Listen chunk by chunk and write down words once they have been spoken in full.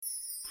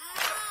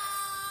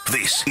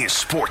This is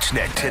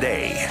Sportsnet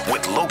Today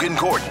with Logan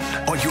Gordon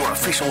on your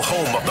official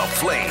home of the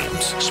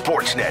Flames.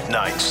 Sportsnet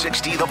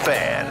 960 The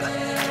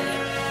Fan.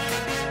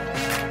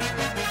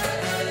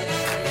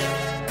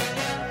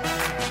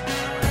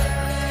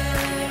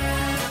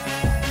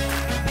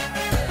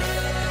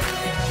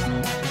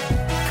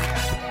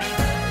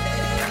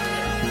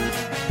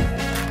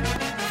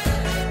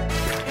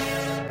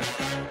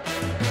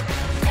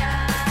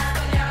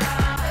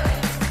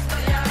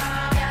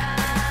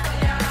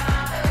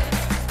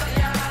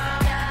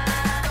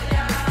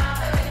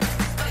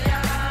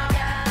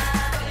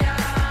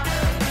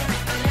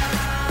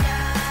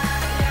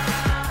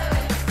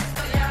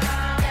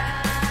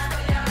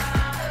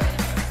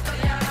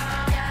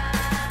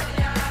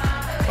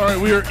 All right,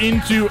 we are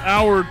into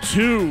hour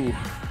two.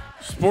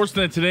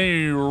 Sportsnet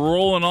Today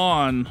rolling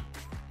on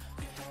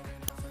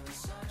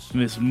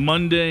this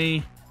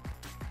Monday,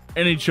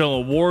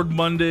 NHL Award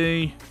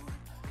Monday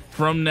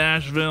from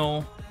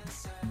Nashville.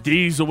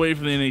 Days away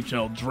from the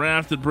NHL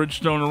draft at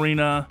Bridgestone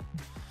Arena.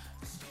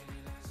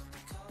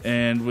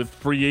 And with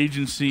free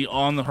agency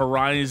on the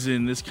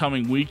horizon this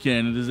coming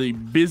weekend, it is a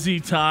busy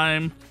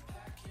time.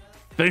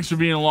 Thanks for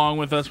being along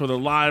with us, whether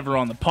live or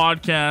on the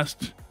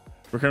podcast.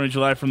 We're coming to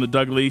you live from the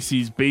Doug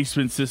Lacey's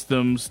Basement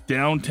Systems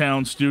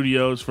downtown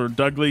studios for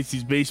Doug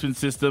Lacey's Basement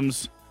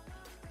Systems.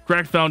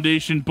 Cracked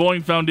foundation,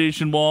 Boeing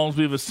foundation walls.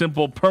 We have a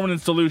simple,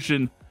 permanent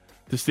solution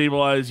to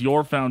stabilize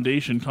your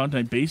foundation.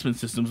 Contact Basement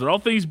Systems. They're all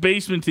things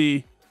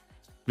basementy.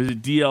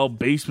 Visit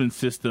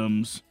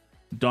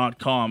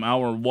dlbasementsystems.com.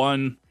 Hour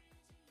one,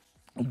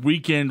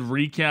 weekend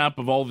recap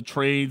of all the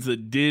trades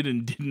that did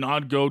and did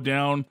not go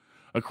down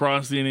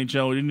across the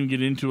NHL. We didn't even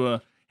get into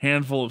a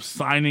handful of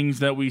signings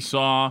that we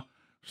saw.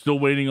 Still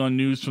waiting on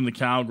news from the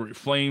Calgary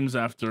Flames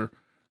after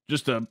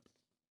just a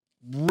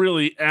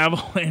really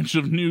avalanche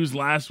of news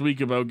last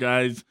week about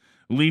guys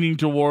leaning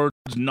towards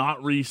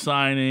not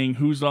re-signing,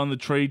 who's on the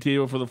trade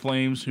table for the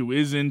Flames, who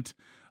isn't.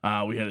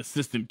 We had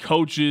assistant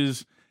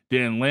coaches,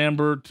 Dan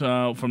Lambert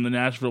from the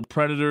Nashville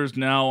Predators,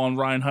 now on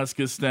Ryan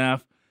Huska's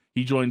staff.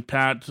 He joined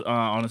Pat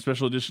on a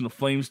special edition of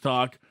Flames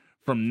Talk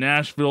from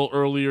Nashville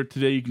earlier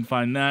today. You can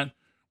find that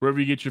wherever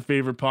you get your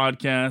favorite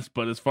podcast.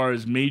 But as far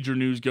as major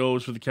news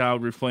goes for the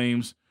Calgary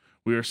Flames,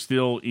 we are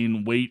still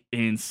in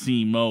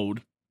wait-and-see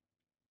mode.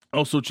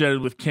 Also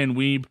chatted with Ken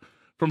Wiebe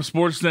from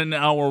Sportsnet in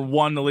Hour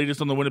 1, the latest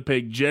on the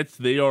Winnipeg Jets.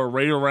 They are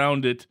right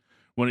around it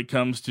when it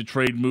comes to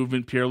trade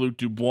movement. Pierre-Luc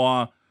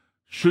Dubois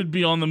should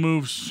be on the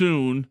move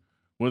soon,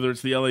 whether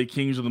it's the LA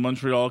Kings or the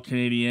Montreal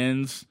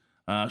Canadiens.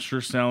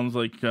 Sure sounds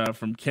like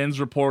from Ken's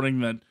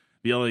reporting that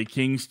the LA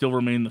Kings still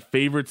remain the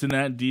favorites in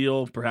that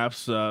deal, perhaps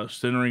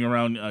centering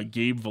around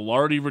Gabe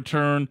Vilardi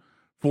return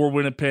for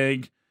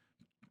Winnipeg.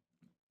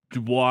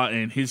 Dubois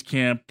and his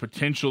camp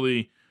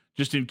potentially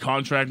just in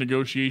contract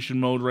negotiation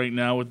mode right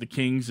now with the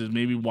Kings is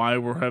maybe why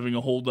we're having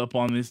a hold up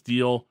on this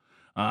deal.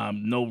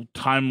 No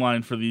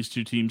timeline for these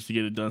two teams to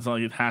get it done. It's not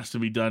like it has to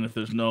be done if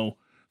there's no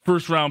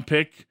first round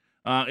pick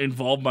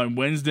involved by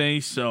Wednesday,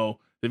 so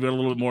they've got a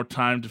little bit more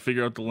time to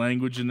figure out the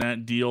language in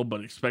that deal,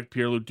 but expect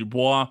Pierre-Luc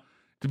Dubois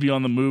to be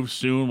on the move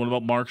soon. What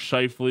about Mark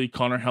Scheifele,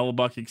 Connor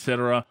Hellebuck,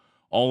 etc.?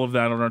 All of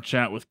that on our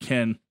chat with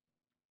Ken,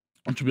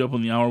 which will be up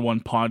on the Hour 1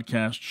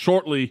 podcast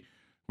shortly,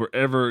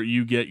 wherever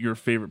you get your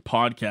favorite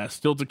podcast.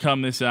 Still to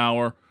come this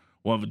hour,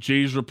 we'll have a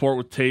Jays report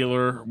with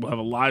Taylor. We'll have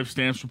a live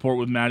Stamps report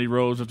with Matty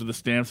Rose after the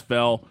Stamps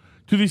fell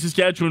to the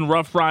Saskatchewan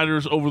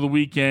Roughriders over the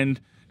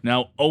weekend.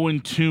 Now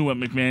 0-2 at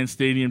McMahon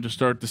Stadium to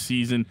start the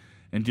season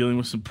and dealing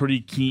with some pretty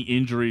key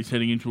injuries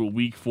heading into a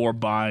Week 4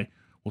 bye.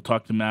 We'll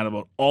talk to Matt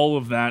about all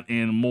of that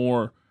and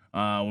more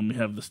when we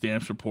have the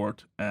Stamps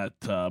report at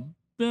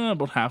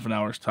about half an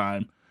hour's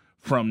time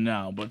from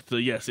now. But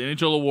yes,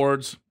 NHL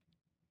Awards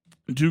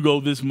do go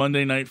this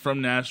Monday night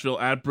from Nashville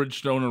at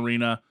Bridgestone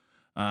Arena.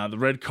 The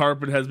red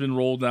carpet has been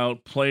rolled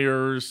out.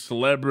 Players,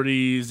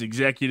 celebrities,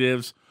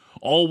 executives,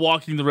 all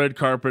walking the red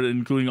carpet,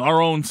 including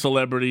our own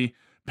celebrity,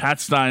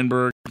 Pat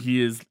Steinberg.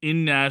 He is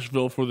in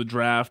Nashville for the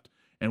draft,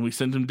 and we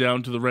sent him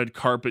down to the red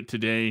carpet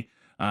today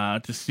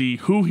to see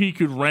who he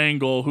could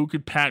wrangle, who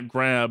could Pat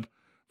grab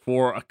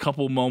for a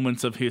couple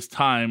moments of his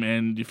time.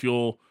 And if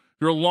you're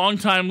a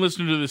long-time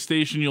listener to the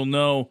station, you'll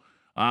know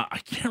I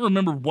can't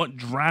remember what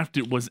draft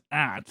it was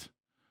at,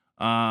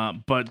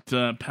 but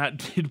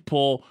Pat did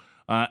pull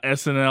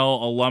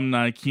SNL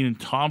alumni Kenan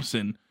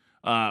Thompson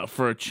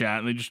for a chat,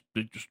 and they just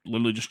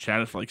literally just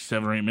chatted for like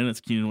 7 or 8 minutes.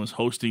 Kenan was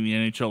hosting the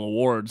NHL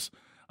Awards.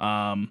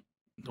 Don't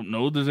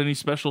know if there's any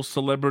special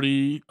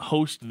celebrity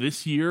host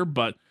this year,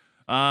 but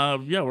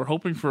yeah, we're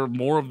hoping for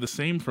more of the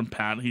same from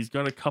Pat. He's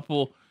got a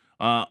couple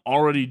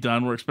already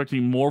done. We're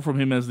expecting more from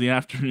him as the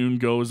afternoon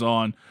goes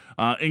on,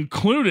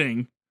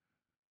 including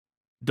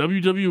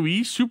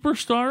WWE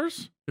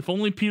superstars. If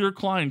only Peter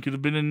Klein could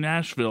have been in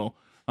Nashville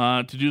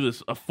to do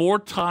this. A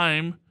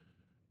 4-time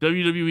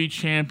WWE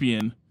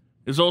champion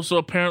is also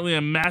apparently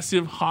a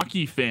massive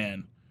hockey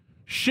fan.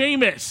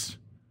 Sheamus.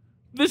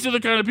 This is the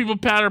kind of people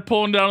Pat are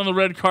pulling down on the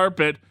red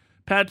carpet.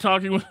 Pat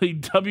talking with a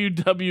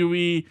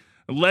WWE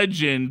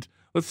legend.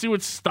 Let's see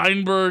what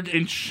Steinberg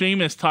and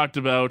Sheamus talked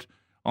about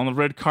on the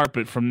red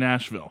carpet from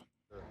Nashville.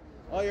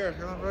 Oh, you're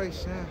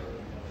right, yeah.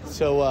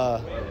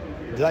 So,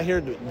 did I hear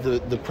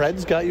the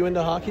Preds got you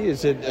into hockey?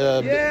 Is it?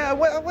 Yeah,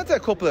 I went to a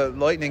couple of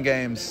Lightning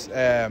games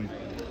when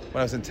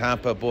I was in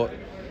Tampa, but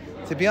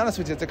to be honest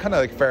with you, they're kind of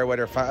like fair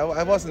weather fan.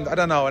 I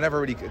don't know. I never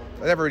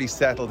really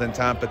settled in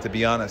Tampa, to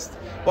be honest.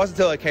 It wasn't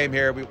until I came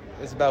here.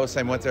 Isabel was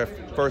saying we went to our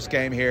first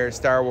game here,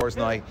 Star Wars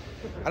night,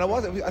 and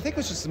I think it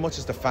was just as much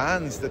as the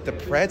fans, that the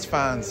Preds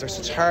fans, they're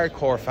such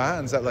hardcore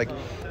fans that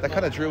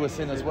kind of drew us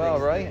in as well,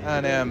 right?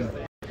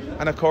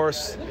 And of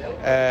course,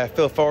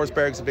 Phil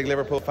Forsberg's a big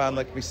Liverpool fan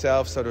like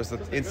myself, so there was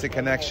an instant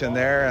connection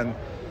there. And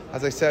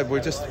as I said, we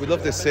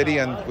love this city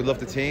and we love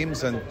the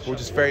teams, and we're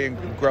just very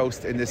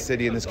engrossed in this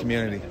city and this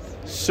community.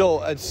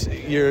 So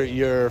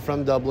you're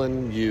from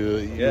Dublin.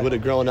 You would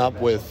have grown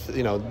up with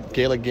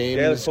Gaelic games,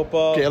 Gaelic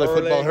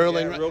football,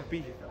 hurling,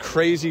 rugby.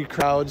 Crazy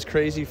crowds,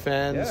 crazy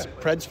fans. Yeah.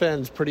 Preds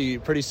fans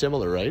pretty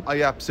similar, right?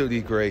 I absolutely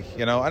agree.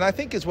 And I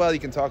think as well you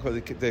can talk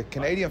about the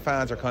Canadian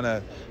fans are kind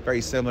of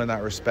very similar in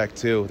that respect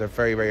too. They're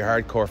very, very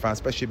hardcore fans,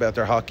 especially about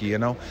their hockey.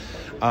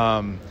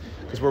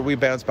 Because we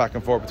bounce back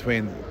and forth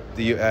between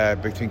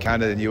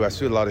Canada and the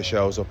US. We do a lot of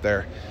shows up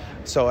there,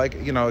 so I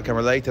can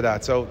relate to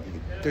that. So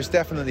there's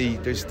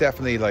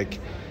definitely like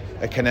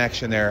a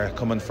connection there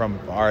coming from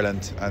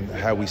Ireland and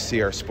how we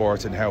see our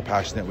sports and how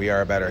passionate we are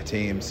about our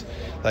teams.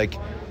 Like,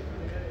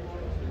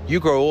 you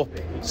grow up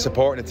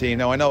supporting a team.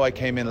 Now I know I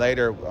came in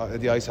later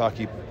the ice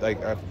hockey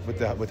with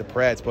the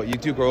Preds, but you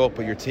do grow up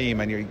with your team,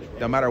 and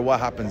no matter what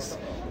happens,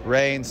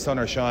 rain, sun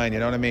or shine, you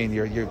know what I mean.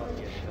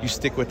 You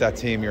stick with that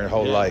team your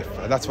whole life,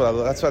 and that's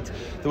what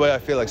the way I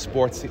feel like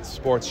sports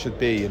should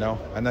be,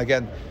 And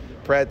again,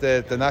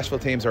 the Nashville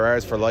teams are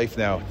ours for life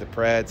now. The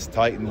Preds,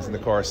 Titans, and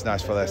of course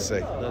Nashville SC.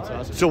 That's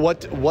awesome. So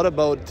what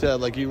about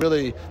you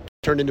really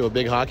turned into a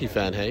big hockey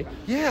fan, hey?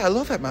 Yeah, I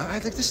love it,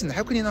 man. Listen,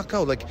 how can you not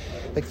go?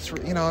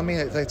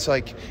 It's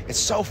like it's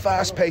so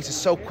fast paced, it's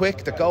so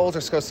quick. The goals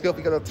are so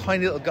skillful. You got a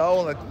tiny little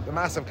goal, a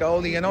massive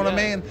goalie. You know what I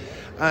mean?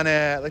 And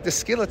the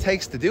skill it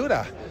takes to do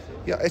that.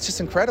 Yeah, it's just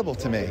incredible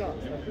to me.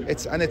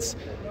 It's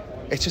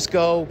just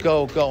go,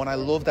 and I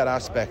love that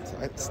aspect.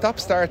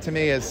 Stop-start to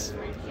me is,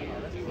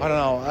 I don't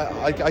know.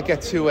 I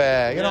get too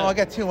I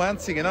get too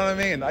antsy. You know what I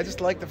mean? I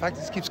just like the fact it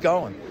just keeps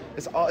going.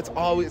 It's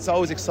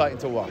always exciting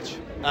to watch.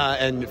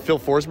 And Phil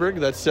Forsberg,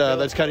 that's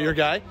kind of your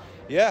guy.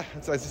 Yeah,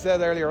 as I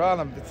said earlier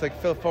on, it's like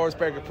Phil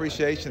Forsberg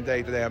Appreciation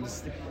Day today. I'm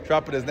just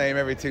dropping his name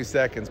every 2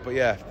 seconds, but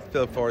yeah,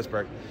 Phil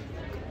Forsberg.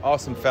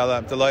 Awesome fella.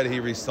 I'm delighted he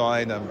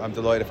re-signed. I'm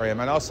delighted for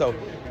him. And also,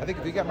 I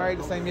think he got married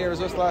the same year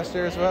as us last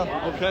year as well.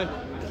 Okay.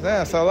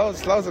 Yeah, so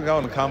loads of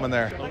going in common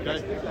there.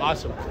 Okay.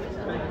 Awesome.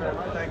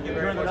 Thank you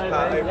very much, Pat.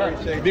 I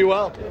appreciate it. Be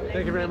well.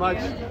 Thank you very much.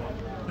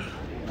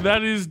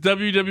 That is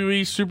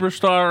WWE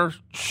superstar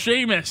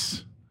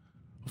Sheamus,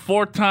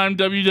 4-time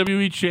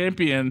WWE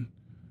champion.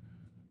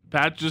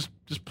 Pat just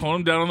pulling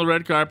him down on the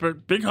red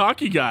carpet. Big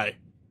hockey guy.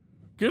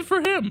 Good for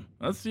him.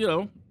 That's,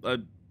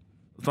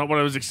 it's not what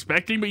I was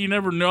expecting, but you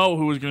never know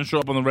who was going to show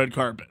up on the red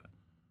carpet.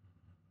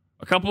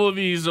 A couple of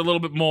these a little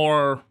bit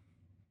more,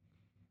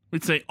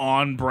 we'd say,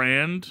 on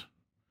brand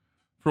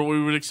for what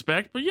we would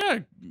expect. But yeah,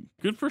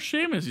 good for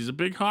Sheamus. He's a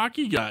big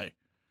hockey guy.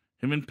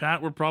 Him and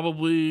Pat were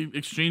probably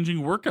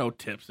exchanging workout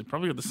tips. They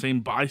probably got the same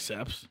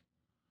biceps.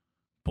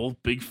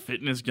 Both big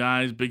fitness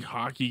guys, big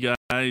hockey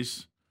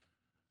guys.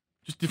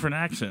 Just different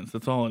accents.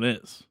 That's all it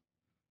is.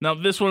 Now,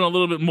 this one a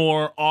little bit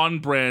more on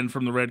brand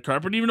from the red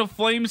carpet. Even a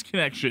Flames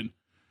connection.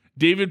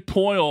 David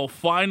Poile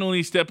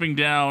finally stepping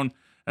down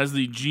as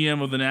the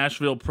GM of the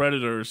Nashville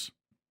Predators,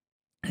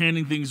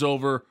 handing things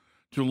over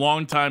to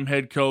longtime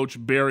head coach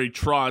Barry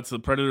Trotz. The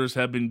Predators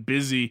have been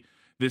busy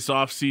this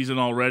offseason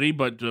already,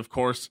 but of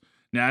course,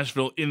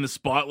 Nashville in the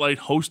spotlight,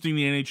 hosting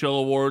the NHL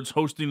awards,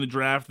 hosting the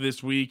draft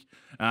this week,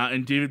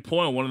 and David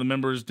Poile, one of the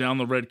members down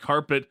the red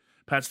carpet.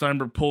 Pat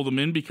Steinberg pulled him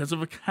in because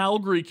of a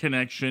Calgary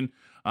connection.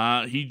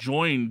 He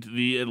joined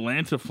the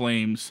Atlanta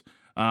Flames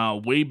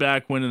way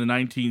back when in the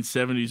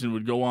 1970s and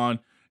would go on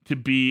to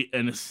be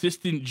an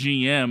assistant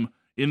GM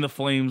in the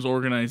Flames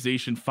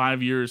organization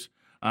 5 years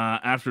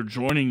after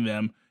joining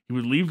them. He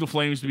would leave the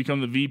Flames to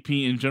become the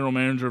VP and general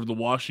manager of the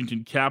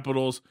Washington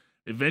Capitals,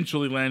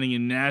 eventually landing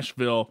in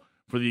Nashville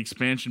for the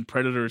expansion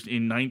Predators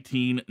in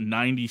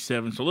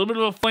 1997. So a little bit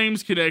of a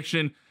Flames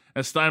connection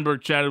as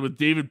Steinberg chatted with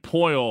David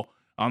Poile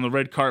on the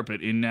red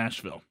carpet in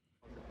Nashville.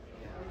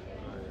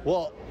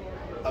 Well,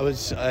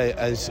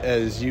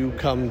 as you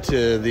come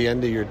to the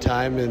end of your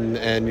time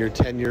and your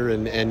tenure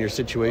and your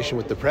situation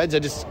with the Preds, I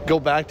just go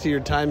back to your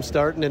time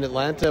starting in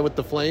Atlanta with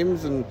the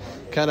Flames and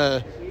kind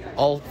of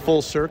all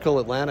full circle,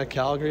 Atlanta,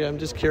 Calgary. I'm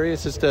just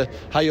curious as to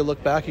how you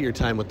look back at your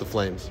time with the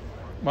Flames.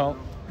 Well,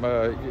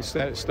 you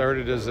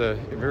started as a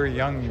very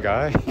young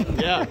guy.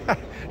 Yeah.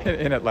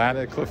 in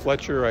Atlanta. Cliff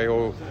Fletcher, I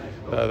owe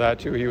that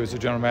to. He was the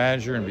general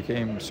manager and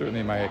became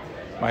certainly my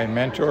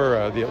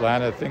mentor. The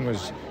Atlanta thing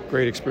was a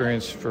great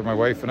experience for my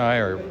wife and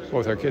I.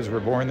 Both our kids were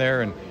born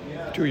there, and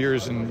 2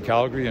 years in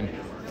Calgary, and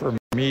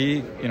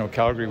me,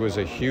 Calgary was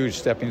a huge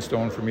stepping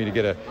stone for me to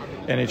get a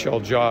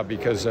NHL job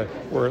because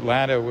where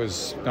Atlanta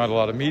was not a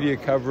lot of media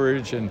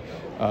coverage and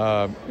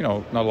not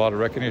a lot of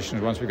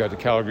recognition. Once we got to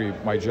Calgary,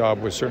 my job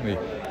was certainly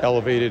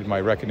elevated. My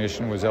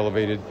recognition was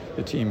elevated.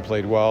 The team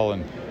played well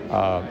and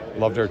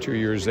loved our 2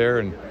 years there,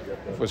 and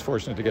was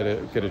fortunate to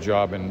get a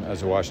job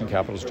as a Washington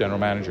Capitals general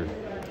manager.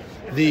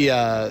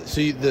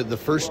 The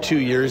first 2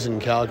 years in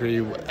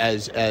Calgary,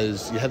 as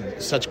you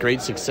had such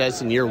great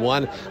success in year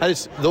one,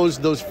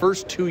 those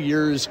first 2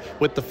 years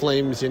with the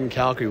Flames in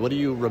Calgary, what do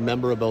you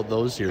remember about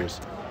those years?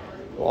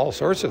 Well, all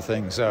sorts of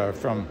things,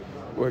 from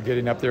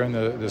getting up there in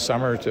the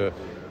summer to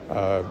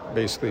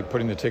basically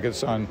putting the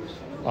tickets on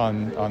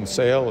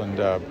sale,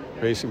 and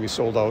basically we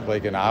sold out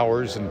like in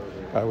hours, and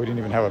we didn't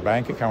even have a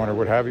bank account or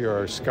what have you.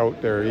 Our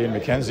scout there, Ian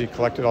McKenzie,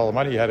 collected all the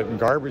money. He had it in a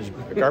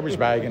garbage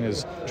bag in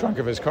his trunk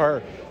of his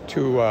car,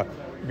 to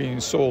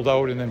being sold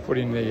out and then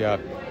putting the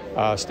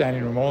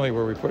standing room only,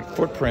 where we put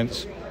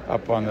footprints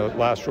up on the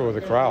last row of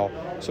the corral.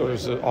 So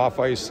there's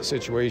off-ice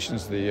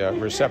situations. The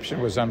reception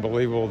was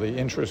unbelievable. The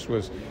interest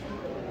was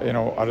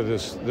out of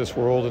this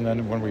world. And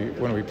then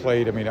when we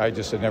played, I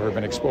just had never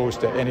been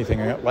exposed to anything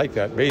like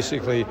that.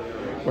 Basically,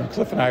 when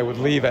Cliff and I would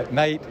leave at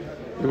night,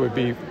 it would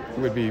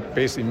be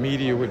basically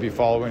media would be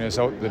following us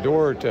out the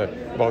door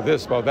to about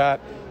this, about that.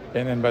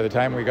 And then by the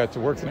time we got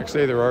to work the next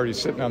day, they were already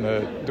sitting on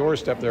the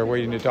doorstep there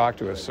waiting to talk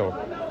to us. So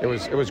it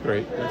was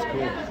great. That's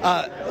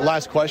cool.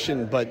 Last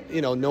question, but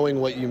knowing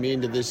what you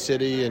mean to this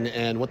city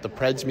and what the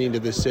Preds mean to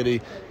this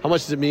city, how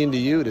much does it mean to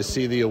you to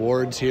see the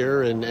awards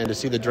here and to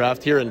see the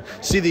draft here and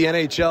see the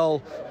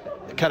NHL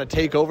kind of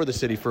take over the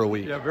city for a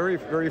week? Yeah, very,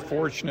 very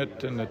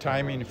fortunate in the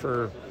timing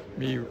for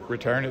me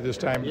retiring at this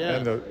time,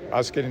 and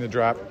us getting the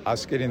draft,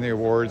 us getting the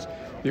awards.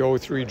 The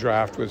 03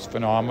 draft was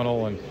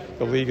phenomenal, and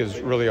the league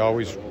has really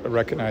always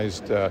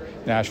recognized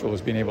Nashville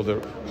as being able to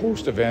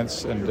host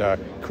events and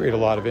create a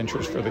lot of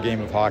interest for the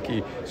game of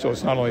hockey. So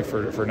it's not only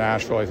for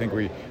Nashville. I think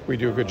we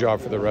do a good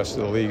job for the rest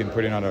of the league and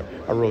putting on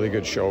a really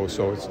good show.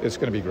 So it's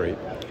going to be great.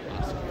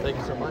 Awesome. Thank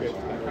you so much. Have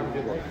a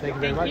good one. Thank you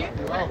very much.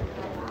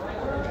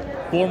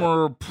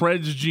 Former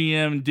Preds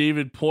GM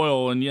David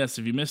Poile, and yes,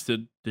 if you missed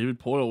it, David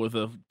Poile with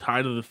a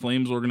tie to the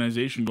Flames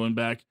organization going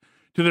back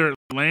to their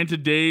Atlanta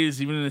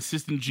days, even an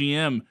assistant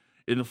GM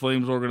in the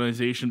Flames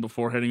organization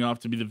before heading off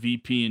to be the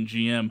VP and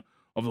GM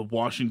of the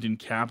Washington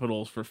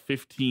Capitals for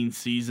 15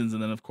 seasons,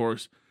 and then, of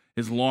course,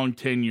 his long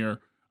tenure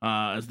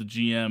as the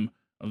GM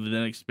of the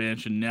then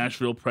expansion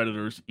Nashville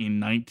Predators in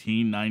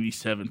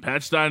 1997.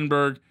 Pat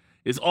Steinberg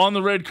is on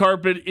the red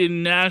carpet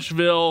in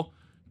Nashville.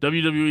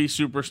 WWE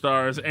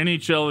superstars,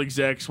 NHL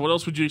execs. What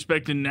else would you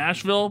expect in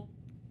Nashville?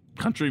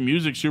 Country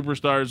music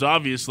superstars,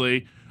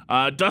 obviously.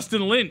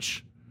 Dustin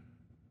Lynch,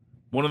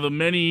 one of the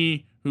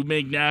many who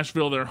make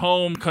Nashville their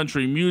home.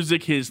 Country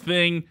music, his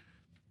thing.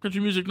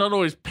 Country music, not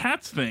always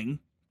Pat's thing,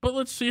 but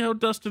let's see how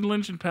Dustin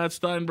Lynch and Pat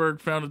Steinberg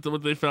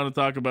what they found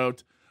to talk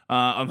about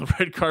on the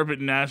red carpet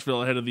in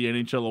Nashville ahead of the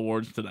NHL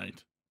awards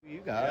tonight. You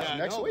guys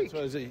next week.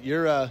 So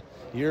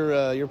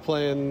you're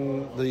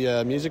playing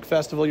the music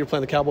festival. You're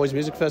playing the Cowboys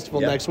Music Festival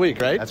next week,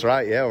 right? That's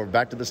right. Yeah, we're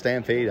back to the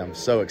Stampede. I'm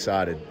so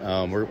excited.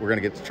 We're going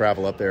to get to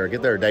travel up there.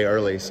 Get there a day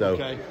early,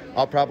 so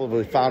I'll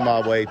probably find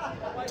my way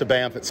to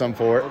Banff at some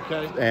point.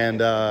 Okay. And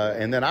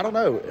then I don't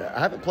know. I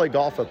haven't played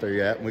golf up there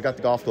yet. We got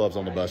the golf clubs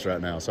on the bus right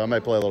now, so I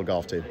may play a little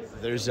golf too.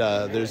 There's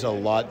a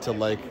lot to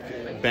like.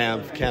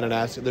 Banff,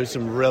 Kananaskis. There's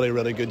some really,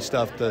 really good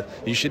stuff. You're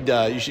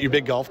a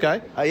big golf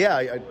guy?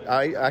 Yeah,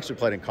 I actually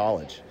played in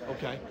college.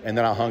 Okay. And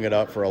then I hung it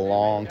up for a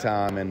long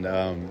time,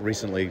 and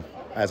recently,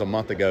 as a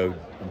month ago,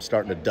 I'm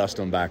starting to dust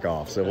them back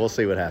off. So we'll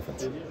see what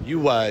happens.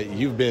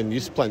 You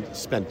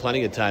spent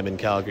plenty of time in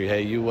Calgary.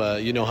 Hey,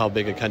 you know how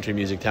big a country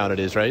music town it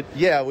is, right?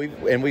 Yeah,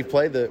 we've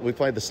played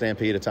the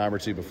Stampede a time or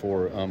two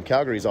before.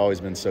 Calgary's always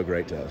been so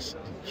great to us.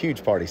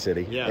 Huge party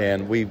city,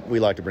 and we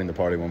like to bring the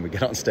party when we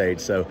get on stage.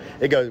 So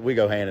we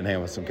go hand in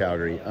hand with some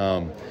Calgary.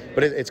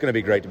 But it's going to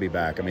be great to be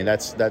back. I mean,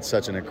 that's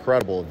such an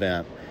incredible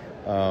event.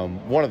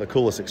 One of the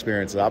coolest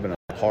experiences I've been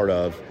a part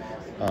of.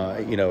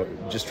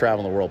 Just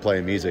traveling the world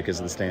playing music is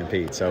the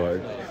Stampede. So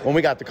when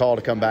we got the call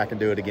to come back and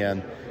do it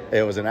again,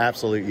 it was an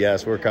absolute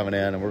yes. We're coming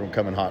in, and we're going to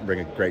come in hot and bring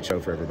a great show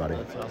for everybody.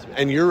 That's awesome.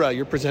 And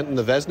you're presenting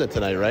the Vezina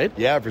tonight, right?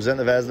 Yeah, I present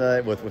the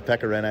Vezina with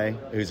Pekka Rinne,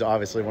 who's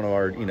obviously one of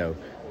our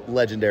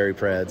legendary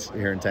Preds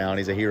here in town.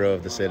 He's a hero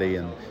of the city,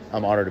 and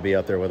I'm honored to be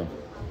up there with him.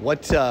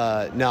 What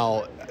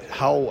now?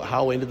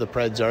 How into the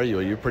Preds are you?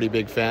 Are you a pretty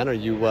big fan? Are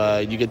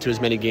you get to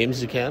as many games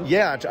as you can?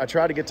 Yeah, I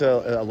try to get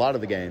to a lot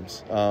of the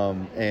games,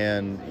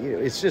 and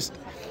it's just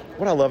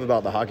what I love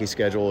about the hockey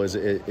schedule is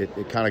it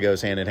kind of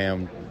goes hand in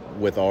hand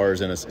with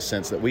ours in a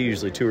sense that we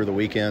usually tour the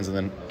weekends and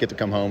then get to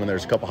come home and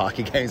there's a couple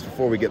hockey games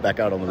before we get back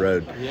out on the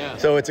road. Yeah.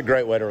 So it's a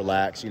great way to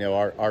relax.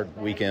 Our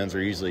weekends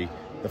are usually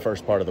the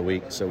first part of the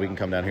week so we can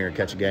come down here and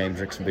catch a game,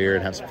 drink some beer,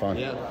 and have some fun.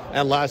 Yeah.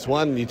 And last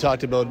one, you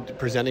talked about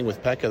presenting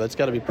with Pekka. That's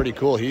got to be pretty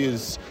cool. He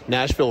is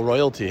Nashville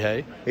royalty,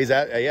 hey? It's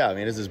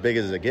as big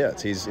as it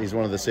gets. He's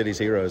one of the city's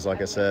heroes.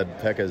 Like I said,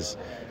 Pekka's,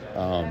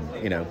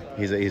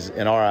 he's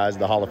in our eyes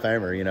the Hall of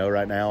Famer,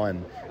 right now.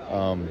 And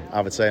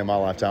I would say in my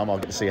lifetime I'll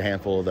get to see a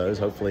handful of those,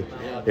 hopefully,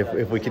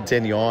 if we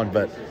continue on.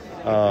 But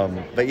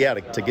yeah,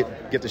 to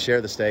get to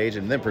share the stage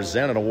and then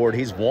present an award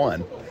he's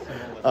won.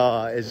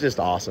 It's just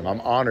awesome.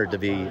 I'm honored to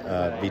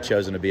be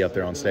chosen to be up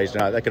there on stage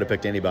tonight. I could have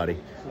picked anybody,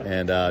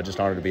 and just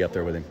honored to be up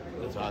there with him.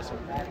 That's awesome.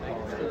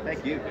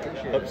 Thank you.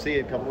 Hope to see you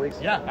in a couple weeks.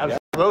 Yeah,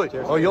 absolutely.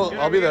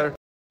 I'll be there.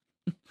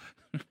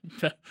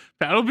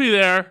 Pat will be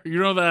there.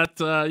 You know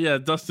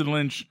that, Dustin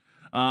Lynch,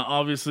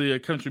 obviously a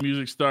country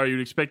music star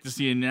you'd expect to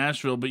see in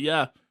Nashville. But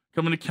yeah,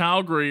 coming to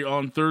Calgary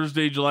on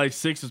Thursday, July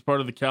 6th as part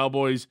of the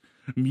Cowboys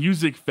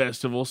Music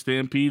Festival.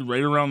 Stampede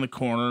right around the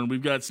corner. And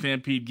we've got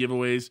Stampede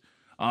giveaways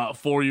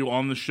for you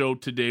on the show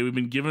today. We've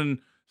been giving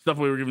stuff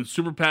away. We're giving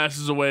super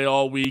passes away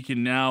all week,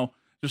 and now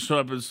just so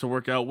happens to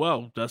work out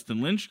well. Dustin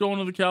Lynch going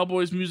to the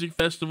Cowboys Music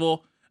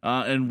Festival,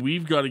 and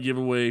we've got a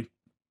giveaway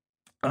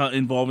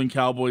involving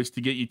Cowboys to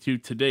get you to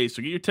today.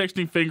 So get your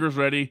texting fingers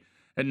ready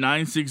at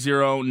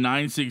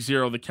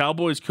 960-960. The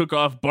Cowboys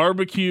Cook-Off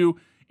Barbecue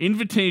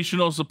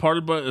Invitational,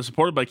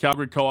 supported by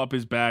Calgary Co-op,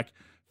 is back,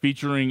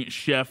 featuring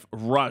Chef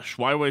Rush.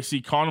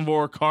 YYC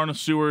Carnivore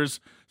Connoisseurs,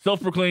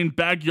 self-proclaimed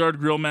backyard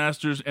grill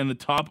masters, and the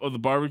top of the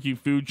barbecue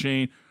food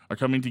chain are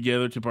coming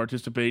together to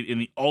participate in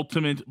the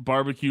ultimate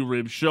barbecue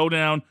rib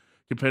showdown.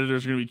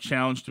 Competitors are going to be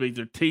challenged to make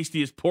their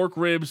tastiest pork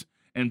ribs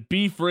and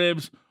beef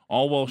ribs,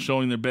 all while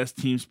showing their best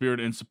team spirit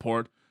and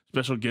support.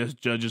 Special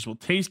guest judges will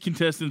taste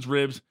contestants'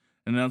 ribs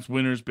and announce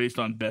winners based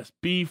on best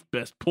beef,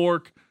 best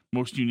pork,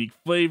 most unique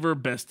flavor,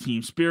 best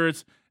team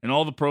spirits, and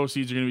all the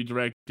proceeds are going to be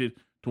directed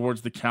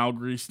towards the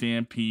Calgary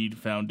Stampede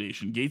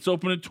Foundation. Gates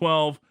open at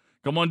 12.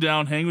 Come on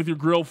down, hang with your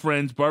grill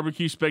friends.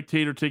 Barbecue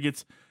spectator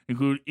tickets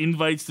include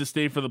invites to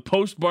stay for the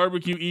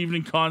post-barbecue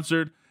evening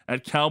concert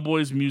at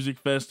Cowboys Music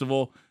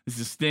Festival. This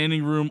is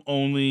standing room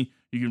only.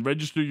 You can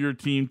register your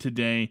team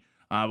today.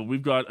 But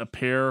we've got a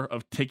pair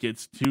of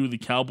tickets to the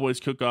Cowboys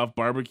Cook-Off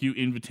Barbecue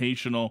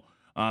Invitational,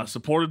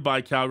 supported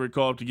by Calgary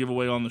Co-op, to give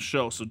away on the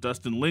show. So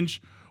Dustin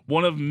Lynch,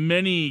 one of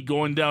many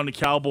going down to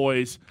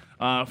Cowboys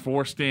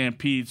for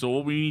Stampede. So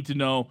what we need to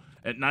know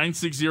at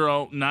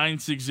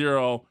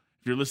 960-960,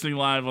 if you're listening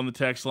live on the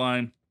text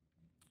line,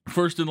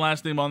 first and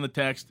last name on the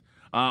text,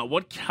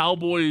 what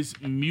Cowboys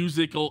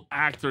musical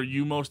act are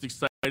you most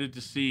excited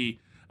to see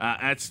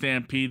at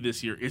Stampede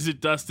this year? Is it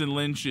Dustin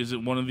Lynch? Is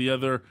it one of the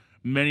other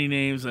many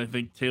names? I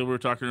think Taylor, we were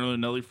talking earlier,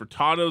 Nelly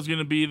Furtado is going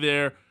to be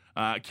there.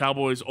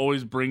 Cowboys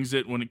always brings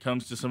it when it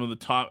comes to some of the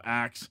top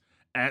acts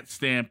at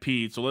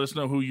Stampede. So let us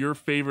know who your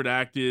favorite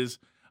act is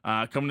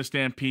coming to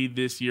Stampede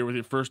this year with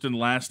your first and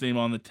last name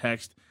on the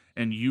text,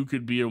 and you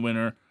could be a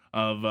winner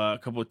of a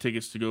couple of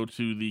tickets to go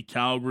to the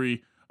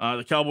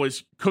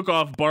Cowboys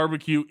Cook-Off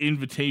Barbecue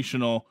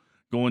Invitational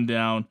going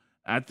down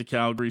at the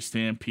Calgary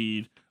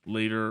Stampede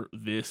later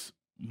this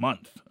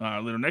month.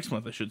 Later next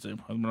month, I should say.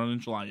 We're not in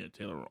July yet,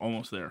 Taylor. We're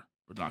almost there,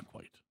 but not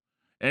quite.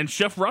 And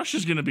Chef Rush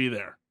is going to be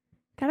there.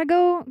 Gotta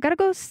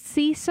go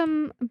see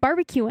some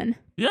barbecuing.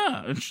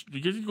 Yeah, and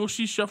you get to go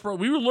see Chef Rush.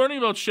 We were learning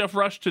about Chef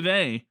Rush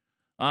today.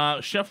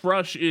 Chef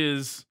Rush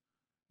is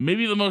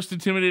maybe the most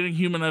intimidating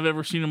human I've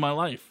ever seen in my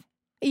life.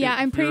 Yeah,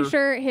 I'm pretty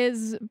sure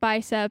his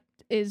bicep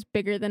is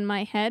bigger than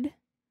my head.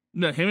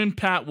 No, him and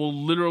Pat will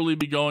literally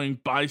be going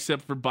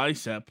bicep for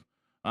bicep.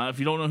 If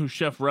you don't know who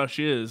Chef Rush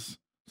is,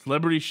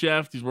 celebrity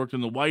chef. He's worked in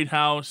the White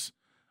House.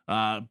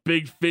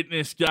 Big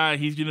fitness guy.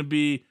 He's going to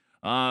be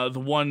the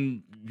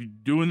one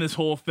doing this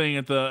whole thing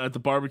at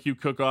the barbecue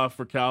cook-off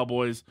for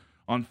Cowboys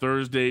on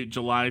Thursday,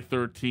 July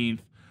 13th.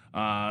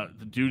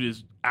 The dude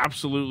is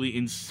absolutely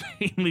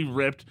insanely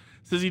ripped.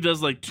 Says he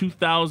does like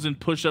 2,000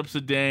 push-ups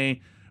a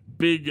day.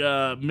 Big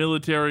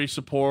military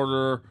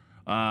supporter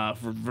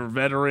for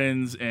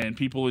veterans and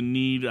people in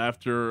need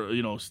after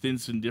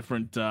stints in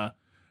different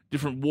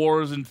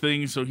wars and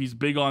things. So he's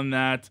big on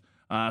that.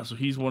 So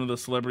he's one of the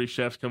celebrity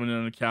chefs coming in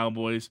on the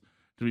Cowboys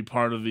to be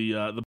part of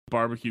the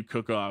barbecue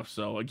cook-off.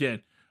 So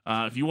again,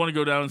 if you want to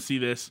go down and see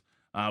this,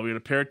 we got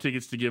a pair of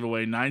tickets to give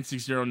away.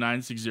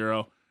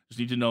 960-960. Just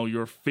need to know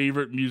your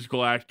favorite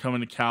musical act coming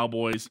to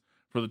Cowboys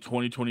for the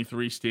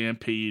 2023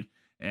 Stampede.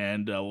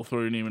 And we'll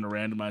throw your name in a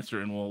randomizer,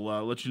 and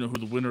we'll let you know who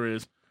the winner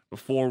is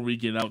before we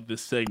get out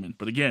this segment.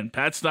 But again,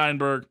 Pat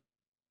Steinberg,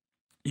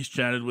 he's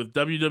chatted with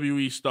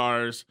WWE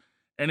stars,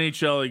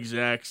 NHL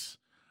execs,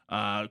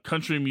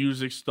 country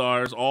music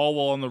stars, all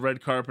while on the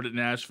red carpet at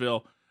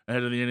Nashville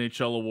ahead of the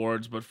NHL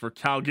awards. But for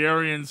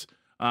Calgarians,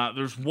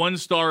 there's one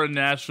star in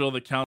Nashville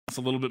that counts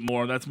a little bit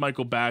more. That's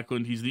Mikael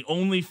Backlund. He's the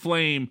only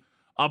Flame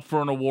up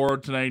for an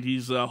award tonight.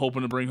 He's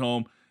hoping to bring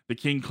home the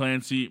King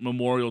Clancy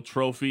Memorial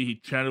Trophy. He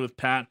chatted with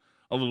Pat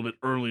a little bit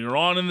earlier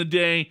on in the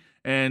day,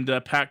 and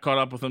Pat caught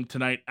up with him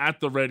tonight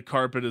at the red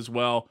carpet as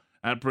well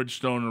at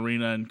Bridgestone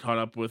Arena, and caught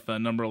up with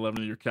number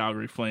 11 of your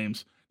Calgary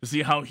Flames to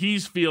see how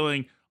he's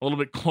feeling a little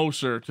bit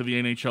closer to the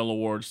NHL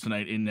awards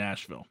tonight in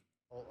Nashville.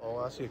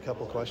 I'll ask you a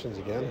couple questions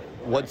again.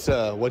 What's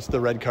the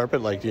red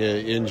carpet like? You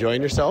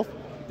enjoying yourself?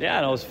 Yeah,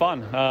 no, it was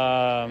fun.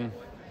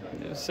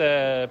 It was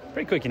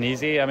pretty quick and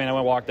easy. I mean, I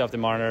walked up to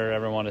Marner.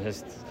 Everyone wanted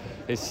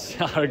his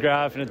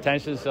autograph and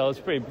attention, so it was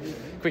pretty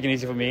quick and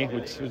easy for me,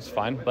 which was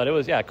fun. But it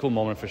was, a cool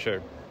moment for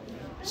sure.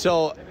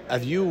 So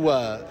have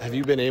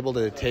you been able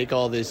to take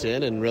all this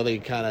in and really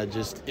kind of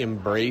just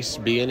embrace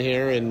being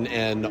here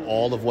and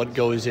all of what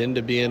goes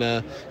into being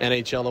a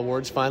NHL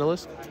Awards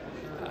finalist?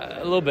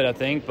 A little bit, I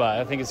think, but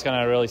I think it's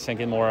going to really sink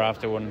in more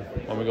after when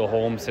we go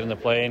home, sit in the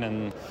plane,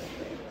 and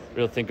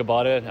really think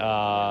about it.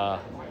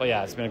 But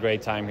yeah, it's been a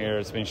great time here.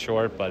 It's been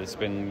short, but it's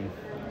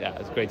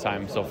a great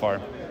time so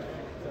far.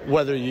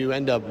 Whether you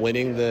end up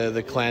winning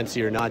the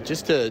Clancy or not,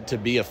 just to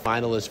be a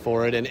finalist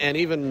for it, and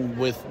even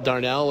with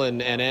Darnell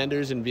and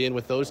Anders and being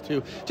with those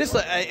two, just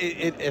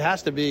it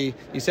has to be.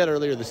 You said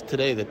earlier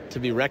today that to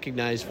be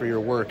recognized for your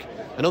work.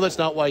 I know that's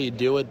not why you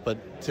do it,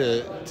 but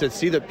to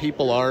see that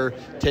people are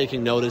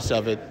taking notice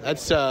of it,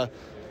 that's got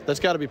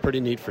to be pretty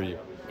neat for you.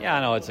 Yeah,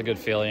 I know it's a good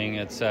feeling.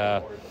 It's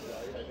it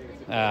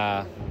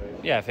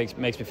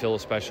makes me feel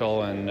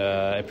special and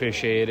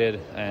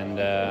appreciated, and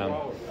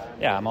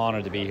I'm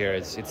honored to be here.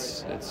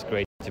 It's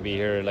great to be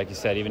here. Like you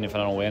said, even if I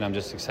don't win, I'm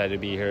just excited to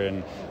be here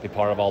and be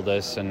part of all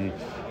this and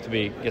to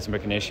get some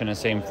recognition. And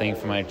same thing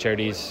for my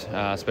charities,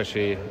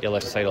 especially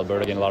Side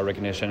Alberta getting a lot of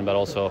recognition, but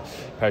also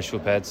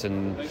Parachute Pets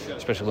and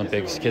Special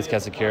Olympics, Kids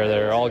Cancer Care.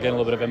 They're all getting a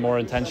little bit more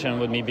attention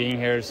with me being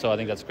here, so I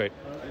think that's great.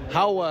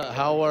 How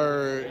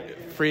are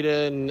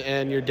Frida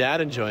and your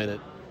dad enjoying it?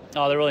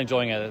 Oh, they're really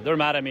enjoying it. They were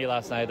mad at me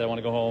last night. They want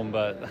to go home,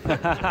 but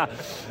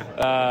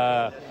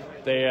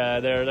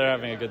they're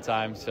having a good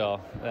time.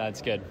 So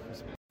it's good.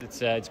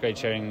 It's great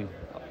sharing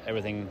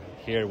everything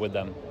here with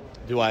them.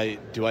 Do I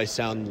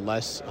sound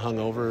less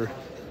hungover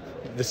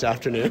this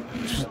afternoon?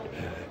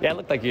 Yeah, it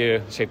looked like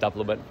you shaped up a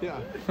little bit. Yeah,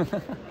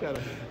 got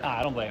it.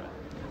 I don't blame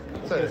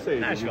it.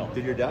 Nashville.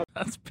 Did your dad?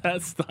 That's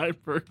Pat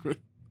Steinberg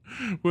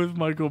with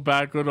Michael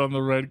Backlund on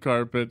the red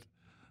carpet.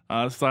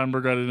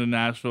 Steinberg got into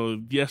Nashville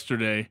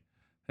yesterday.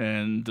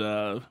 And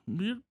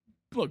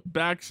look,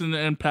 Bax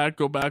and Pat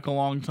go back a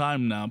long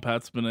time now.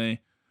 Pat's been a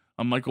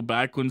Michael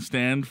Backlund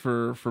stand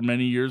for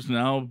many years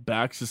now.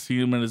 Bax has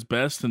seen him at his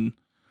best and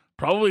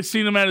probably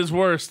seen him at his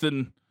worst.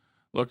 And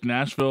look,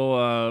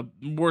 Nashville,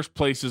 worst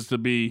places to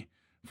be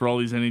for all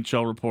these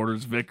NHL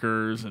reporters,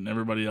 Vickers, and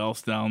everybody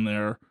else down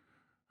there.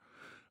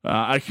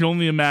 I can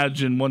only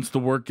imagine once the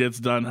work gets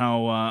done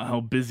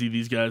how busy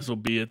these guys will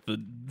be at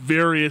the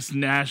various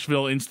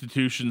Nashville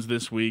institutions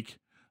this week.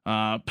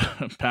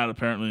 Pat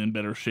apparently in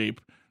better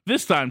shape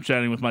this time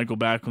chatting with Michael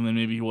Backlund than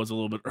maybe he was a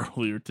little bit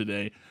earlier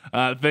today.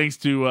 Thanks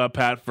to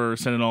Pat for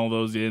sending all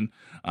those in.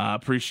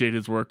 Appreciate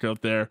his work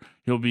out there.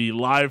 He'll be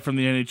live from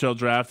the NHL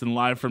draft and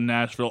live from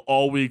Nashville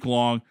all week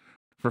long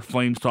for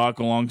Flames Talk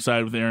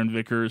alongside with Aaron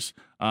Vickers.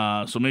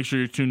 So make sure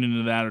you're tuned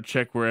into that or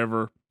check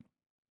wherever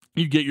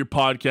you get your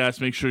podcast.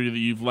 Make sure that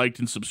you've liked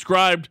and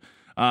subscribed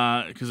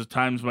because the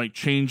times might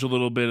change a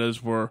little bit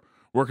as we're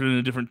working in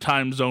a different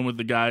time zone with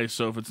the guys.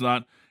 So if it's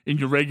not in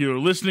your regular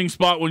listening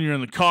spot when you're in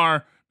the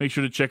car, make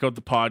sure to check out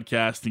the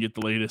podcast and get the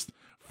latest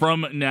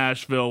from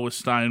Nashville with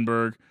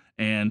Steinberg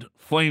and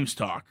Flames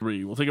Talk.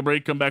 We'll take a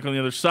break, come back on the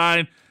other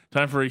side.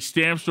 Time for a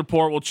Stamps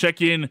report. We'll check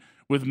in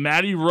with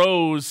Matty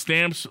Rose.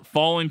 Stamps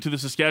falling to the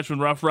Saskatchewan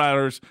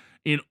Roughriders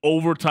in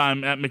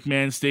overtime at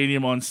McMahon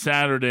Stadium on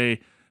Saturday.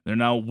 They're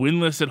now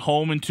winless at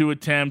home in 2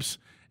 attempts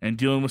and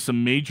dealing with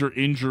some major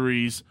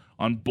injuries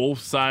on both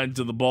sides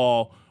of the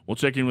ball. We'll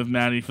check in with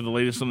Matty for the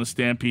latest on the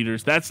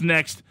Stampeders. That's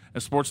next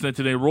as Sportsnet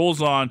Today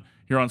rolls on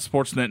here on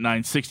Sportsnet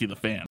 960 The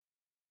Fan.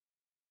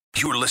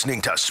 You're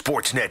listening to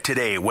Sportsnet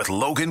Today with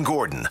Logan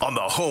Gordon on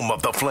the home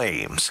of the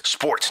Flames.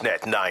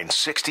 Sportsnet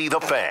 960 The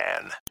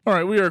Fan. All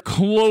right, we are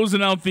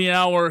closing out the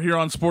hour here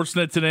on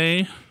Sportsnet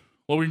Today.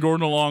 Logan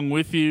Gordon along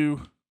with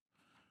you.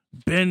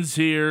 Ben's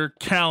here,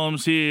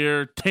 Callum's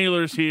here,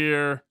 Taylor's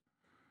here.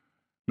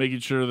 Making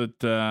sure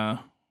that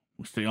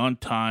we stay on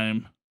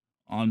time,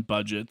 on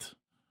budget,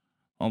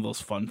 all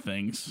those fun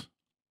things.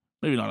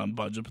 Maybe not on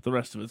budget, but the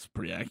rest of it's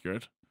pretty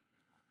accurate.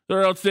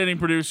 They're outstanding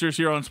producers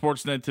here on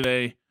Sportsnet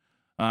Today.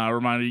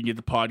 Reminder, you can get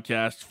the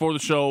podcast for the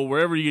show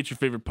wherever you get your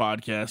favorite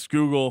podcasts.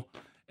 Google,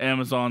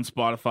 Amazon,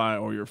 Spotify,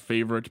 or your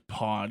favorite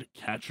pod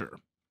catcher.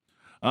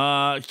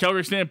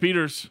 Calgary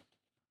Stampeders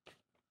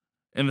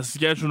and the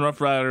Saskatchewan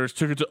Roughriders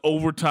took it to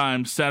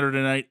overtime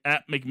Saturday night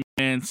at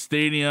McMahon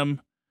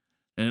Stadium.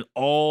 And it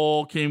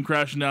all came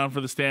crashing down for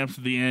the Stamps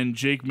at the end.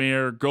 Jake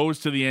Mayer goes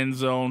to the end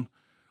zone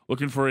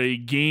looking for a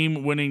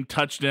game-winning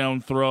touchdown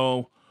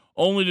throw,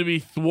 only to be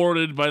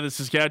thwarted by the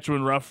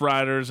Saskatchewan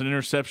Roughriders. An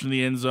interception in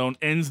the end zone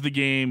ends the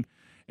game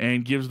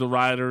and gives the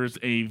Riders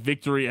a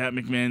victory at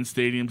McMahon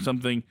Stadium,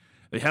 something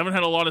they haven't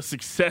had a lot of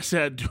success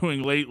at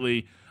doing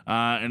lately.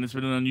 And it's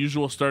been an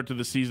unusual start to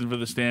the season for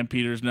the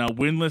Stampeders. Now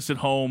winless at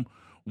home,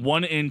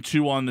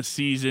 1-2 on the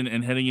season,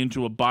 and heading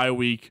into a bye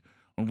week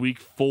on week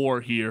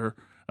 4 here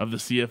of the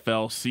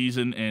CFL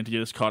season. And to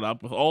get us caught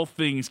up with all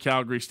things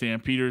Calgary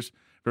Stampeders,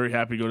 very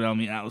happy to go down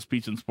the Atlas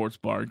Pizza and Sports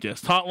Bar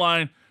guest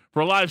hotline for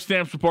a live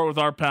Stamps report with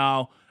our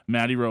pal,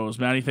 Matty Rose.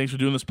 Matty, thanks for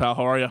doing this, pal.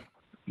 How are you?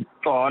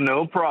 Oh,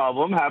 no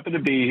problem. Happy to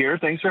be here.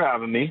 Thanks for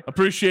having me.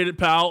 Appreciate it,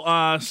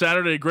 pal.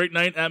 Saturday, great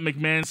night at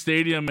McMahon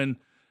Stadium, and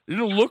it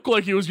didn't look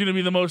like it was going to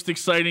be the most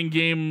exciting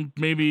game,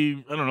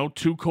 maybe,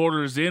 2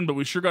 quarters in, but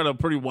we sure got a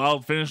pretty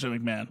wild finish at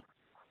McMahon.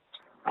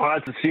 Well,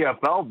 that's the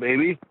CFL,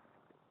 baby.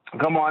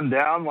 Come on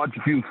down, watch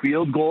a few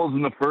field goals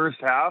in the first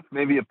half,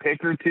 maybe a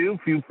pick or two,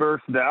 a few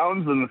first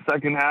downs. In the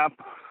second half,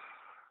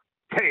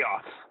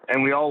 chaos.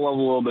 And we all love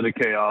a little bit of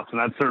chaos, and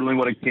that's certainly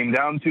what it came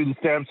down to. The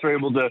Stamps were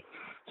able to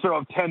throw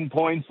up 10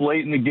 points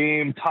late in the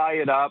game, tie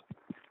it up.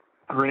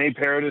 Rene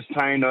Paredes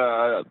tying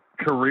a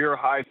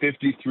career-high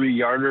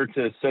 53-yarder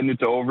to send it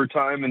to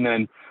overtime, and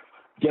then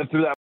get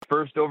through that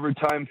first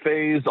overtime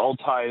phase, all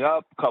tied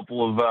up. A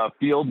couple of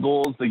field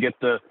goals. They get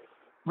the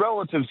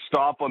relative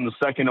stop on the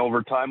second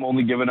overtime,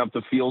 only giving up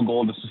the field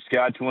goal to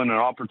Saskatchewan, an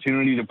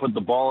opportunity to put the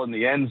ball in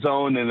the end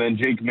zone, and then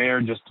Jake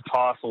Mayer just to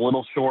toss a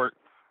little short.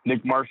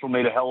 Nick Marshall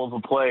made a hell of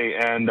a play,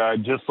 and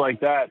just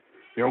like that,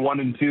 you're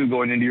 1-2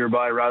 going into your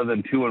bye rather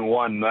than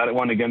 2-1. That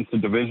one against a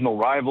divisional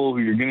rival who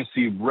you're going to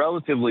see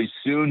relatively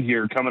soon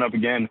here, coming up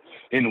again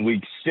in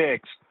Week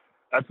 6.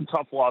 That's a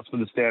tough loss for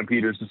the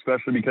Stampeders,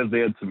 especially because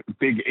they had some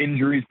big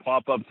injuries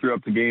pop up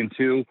throughout the game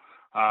too.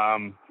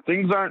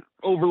 Things aren't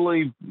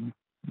overly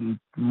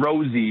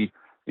rosy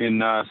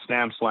in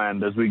Stamps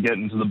land as we get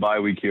into the bye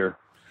week here.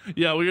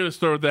 Yeah, we got to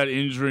start with that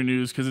injury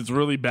news because it's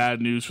really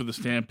bad news for the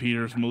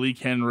Stampeders. Malik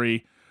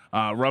Henry,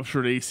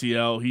 ruptured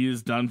ACL. He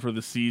is done for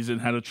the season.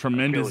 Had a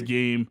tremendous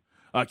game.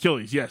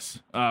 Achilles, yes.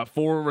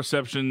 4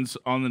 receptions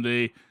on the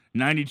day,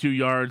 92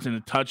 yards and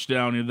a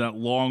touchdown in that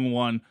long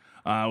one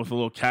with a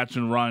little catch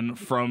and run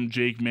from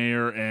Jake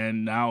Mayer,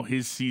 and now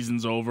his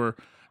season's over.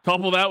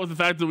 Couple that with the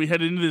fact that we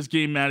head into this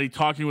game, Matty,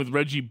 talking with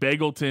Reggie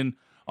Begelton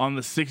on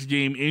the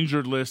 6-game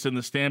injured list, and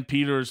the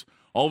Stampeders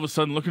all of a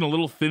sudden looking a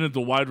little thin at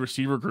the wide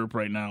receiver group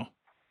right now.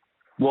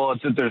 Well,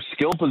 it's at their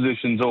skill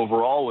positions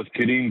overall, with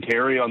Kadeem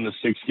Carey on the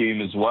 6th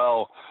game as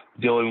well,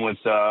 dealing with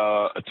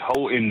a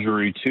toe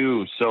injury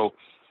too. So,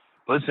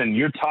 listen,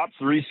 your top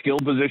 3 skill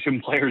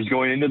position players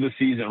going into the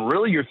season,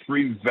 really your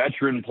 3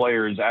 veteran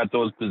players at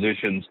those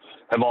positions,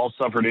 have all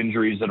suffered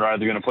injuries that are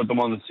either going to put them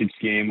on the 6th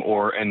game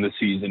or end the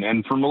season.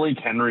 And for Malik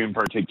Henry in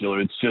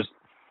particular,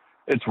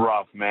 it's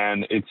rough,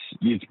 man.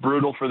 It's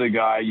brutal for the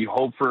guy. You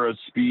hope for a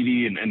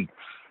speedy and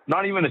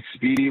not even a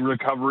speedy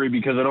recovery,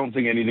 because I don't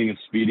think anything is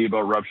speedy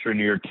about rupturing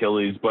your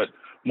Achilles, but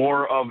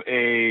more of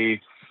a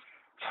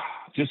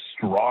just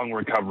strong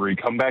recovery.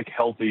 Come back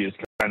healthy is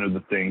kind of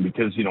the thing,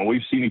 because,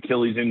 we've seen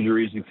Achilles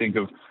injuries. You think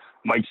of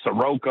Mike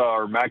Soroka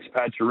or Max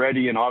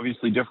Pacioretty, and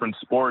obviously different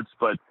sports,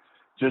 but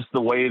just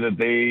the way that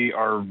they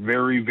are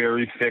very,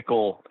 very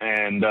fickle,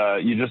 and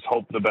you just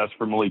hope the best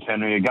for Malik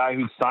Henry, a guy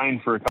who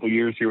signed for a couple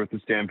years here with the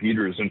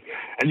Stampeders.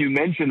 And you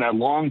mentioned that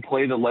long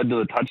play that led to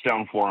the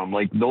touchdown for him.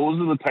 Like, those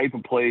are the type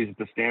of plays that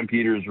the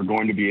Stampeders are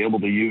going to be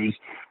able to use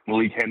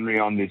Malik Henry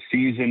on this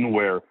season,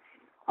 where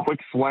quick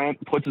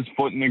slant, puts his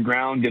foot in the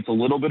ground, gets a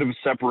little bit of a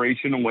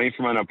separation away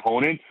from an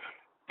opponent,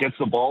 gets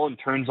the ball and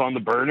turns on the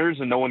burners,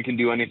 and no one can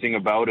do anything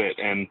about it.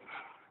 And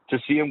to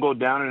see him go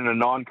down in a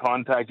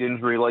non-contact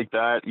injury like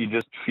that, you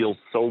just feel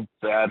so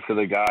bad for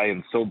the guy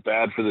and so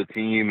bad for the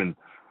team. And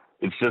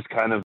it's just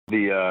kind of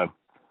the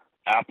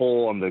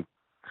apple on the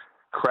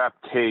crap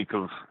cake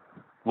of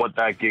what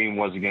that game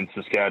was against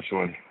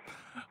Saskatchewan.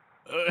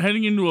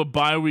 Heading into a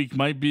bye week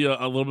might be a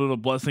little bit of a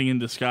blessing in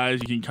disguise.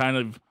 You can kind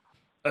of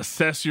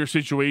assess your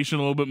situation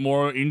a little bit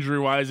more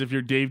injury-wise if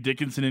you're Dave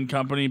Dickinson and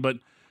company. But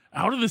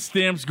how do the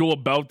Stamps go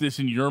about this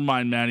in your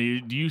mind,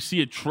 Matty? Do you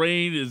see a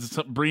trade? Is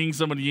it bringing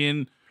somebody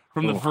in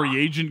from the free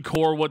agent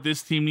core, what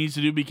this team needs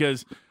to do?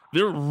 Because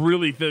they're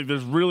really thick.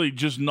 There's really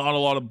just not a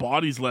lot of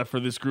bodies left for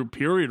this group,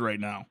 period, right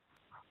now.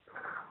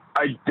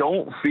 I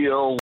don't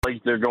feel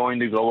like they're going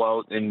to go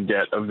out and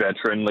get a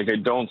veteran. Like, I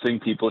don't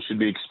think people should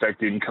be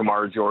expecting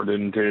Kamar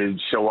Jordan to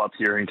show up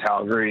here in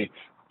Calgary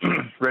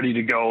ready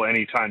to go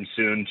anytime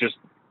soon. Just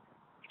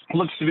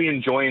looks to be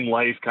enjoying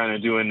life, kind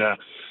of doing the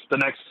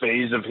next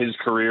phase of his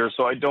career.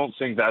 So I don't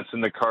think that's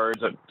in the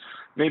cards.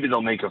 Maybe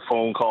they'll make a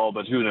phone call,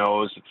 but who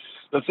knows?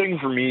 The thing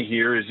for me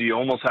here is you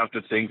almost have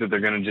to think that they're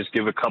going to just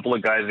give a couple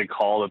of guys a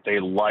call that they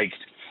liked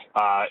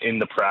in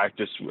the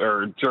practice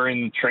or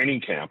during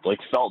training camp. Like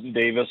Felton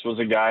Davis was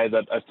a guy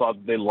that I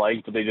thought they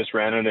liked, but they just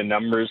ran out of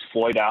numbers.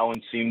 Floyd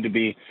Allen seemed to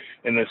be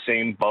in the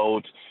same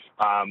boat.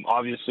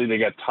 Obviously, they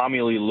got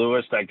Tommy Lee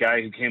Lewis, that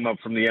guy who came up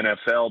from the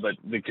NFL, but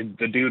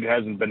the dude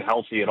hasn't been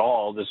healthy at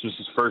all. This was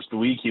his first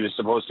week. He was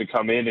supposed to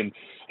come in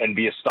and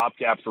be a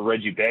stopgap for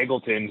Reggie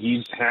Begelton.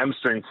 His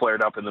hamstring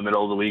flared up in the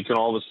middle of the week, and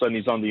all of a sudden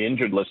he's on the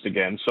injured list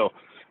again. So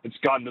it's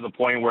gotten to the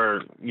point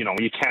where, you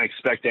can't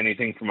expect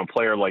anything from a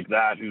player like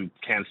that who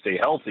can't stay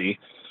healthy.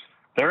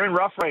 They're in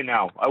rough right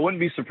now. I wouldn't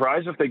be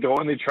surprised if they go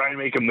and they try and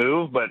make a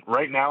move, but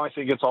right now I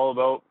think it's all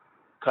about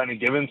kind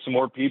of giving some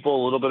more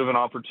people a little bit of an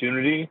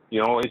opportunity.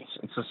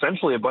 It's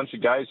essentially a bunch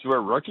of guys who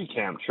are at rookie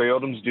camp. Trey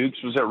Odoms-Dukes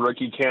was at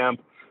rookie camp,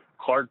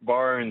 Clark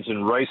Barnes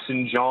and Rice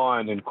and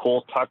John and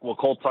Cole Tucker. Well,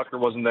 Cole Tucker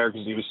wasn't there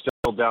because he was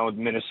still down with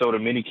Minnesota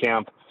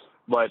minicamp.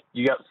 but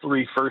you got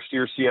 3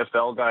 first-year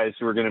CFL guys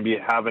who are going to be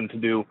having to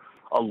do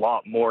a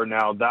lot more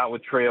now. That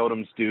with Trey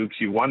Odom's Dukes,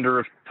 you wonder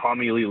if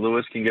Tommy Lee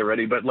Lewis can get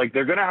ready, but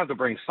they're going to have to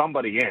bring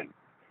somebody in.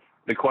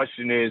 The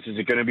question is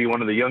it going to be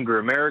one of the younger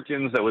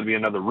Americans that would be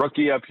another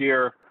rookie up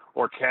here,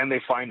 or can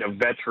they find a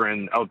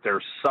veteran out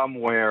there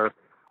somewhere?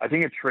 I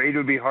think a trade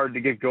would be hard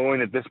to get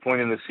going at this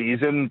point in the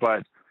season,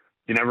 but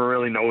you never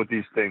really know with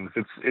these things.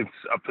 It's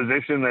a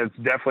position that's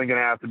definitely going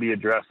to have to be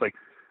addressed.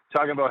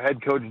 Talking about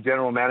head coach,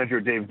 general manager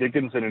Dave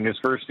Dickinson in his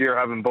first year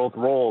having both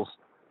roles,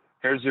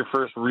 here's your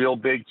first real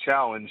big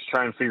challenge.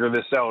 Try and figure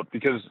this out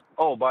because,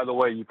 oh, by the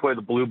way, you play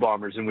the Blue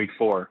Bombers in week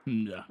 4.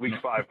 Yeah. Week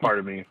 5,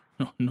 pardon me.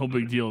 No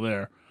big deal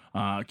there.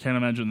 Can't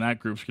imagine that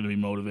group's going to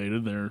be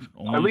motivated.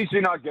 At least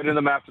you're not getting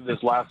them after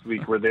this last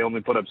week where they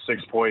only put up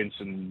 6 points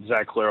and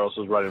Zach Claros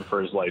was running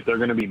for his life. They're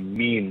going to be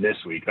mean this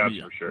week, that's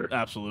for sure.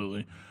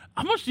 Absolutely.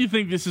 How much do you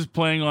think this is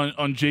playing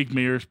on Jake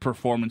Maier's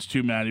performance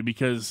too, Matty?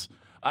 Because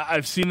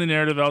I've seen the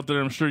narrative out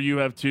there. I'm sure you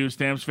have too.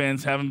 Stamps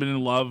fans haven't been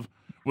in love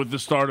with the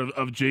start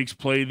of Jake's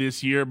play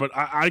this year, but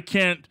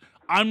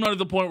I'm not at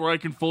the point where I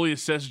can fully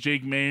assess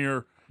Jake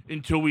Maier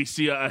until we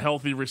see a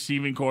healthy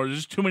receiving core. There's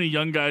just too many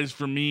young guys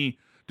for me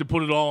to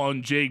put it all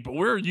on Jake. But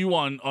where are you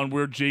on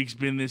where Jake's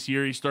been this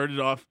year? He started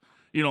off,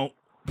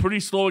 pretty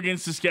slow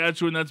against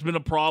Saskatchewan. That's been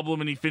a problem,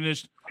 and he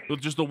finished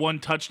with just a 1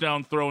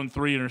 touchdown throw and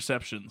 3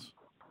 interceptions.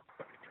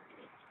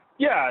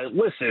 Yeah,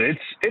 listen,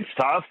 it's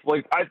tough.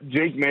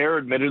 Jake Maier,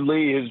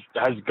 admittedly,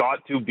 has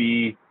got to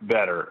be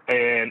better,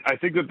 and I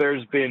think that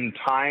there's been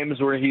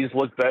times where he's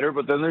looked better,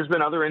 but then there's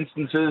been other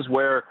instances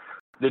where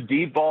the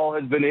deep ball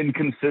has been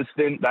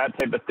inconsistent, that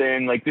type of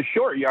thing. The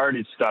short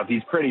yardage stuff,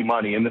 he's pretty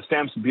money, and the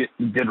Stamps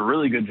did a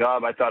really good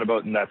job, I thought,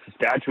 about in that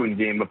Saskatchewan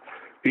game of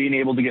being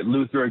able to get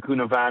Luther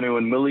Akunavanu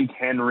and Malik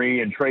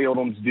Henry and Trey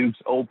Odom's Dukes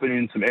open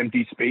in some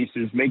empty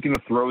spaces, making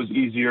the throws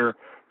easier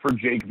for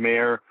Jake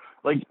Maier.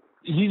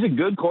 He's a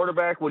good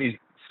quarterback when he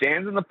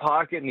stands in the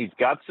pocket and he's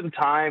got some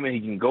time and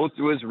he can go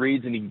through his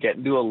reads and he can get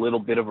into a little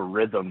bit of a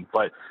rhythm.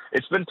 But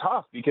it's been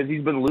tough because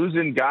he's been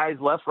losing guys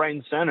left, right,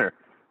 and center.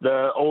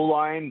 The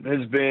O-line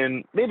has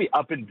been maybe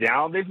up and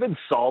down. They've been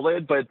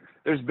solid, but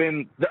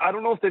I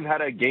don't know if they've had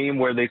a game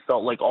where they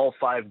felt like all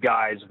 5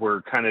 guys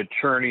were kind of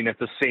churning at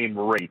the same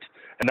rate.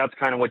 And that's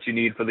kind of what you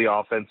need for the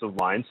offensive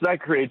line. So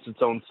that creates its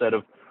own set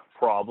of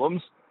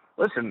problems.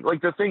 Listen,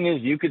 the thing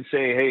is, you could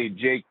say, hey,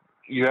 Jake,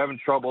 you're having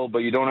trouble, but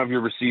you don't have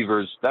your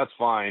receivers. That's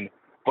fine.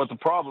 But the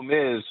problem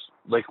is,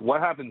 what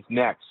happens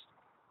next?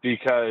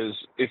 Because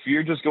if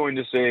you're just going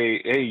to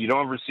say, hey, you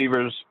don't have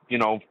receivers,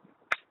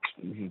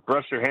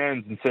 brush your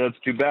hands and say, that's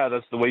too bad.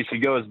 That's the way she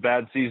goes.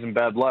 Bad season,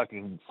 bad luck,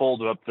 and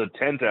fold up the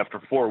tent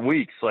after 4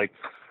 weeks. I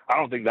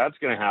don't think that's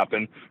going to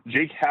happen.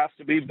 Jake has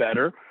to be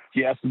better.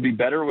 He has to be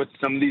better with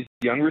some of these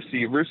young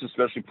receivers,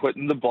 especially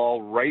putting the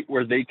ball right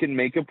where they can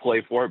make a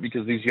play for it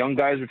because these young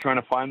guys are trying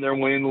to find their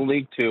way in the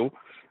league too.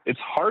 It's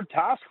a hard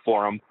task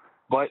for him,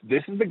 but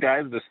this is the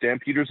guy that the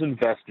Stampeders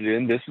invested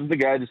in. This is the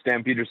guy the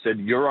Stampeders said,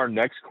 you're our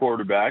next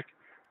quarterback.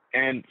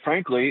 And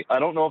frankly, I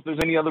don't know if there's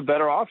any other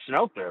better option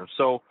out there.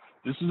 So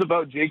this is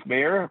about Jake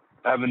Maier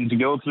having to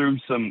go through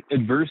some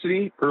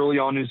adversity early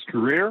on in his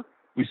career.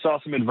 We saw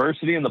some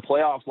adversity in the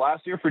playoffs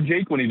last year for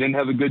Jake when he didn't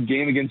have a good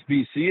game against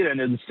BC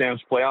and ended the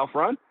Stamps playoff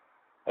run.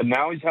 And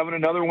now he's having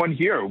another one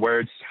here where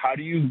it's how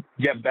do you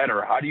get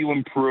better? How do you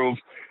improve?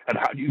 And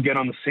how do you get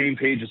on the same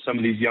page as some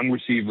of these young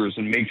receivers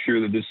and make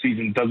sure that this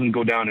season doesn't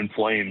go down in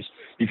flames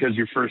because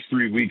your first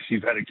 3 weeks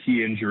you've had a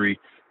key injury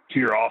to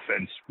your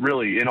offense,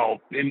 really,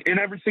 in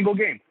every single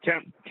game.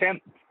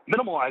 Can't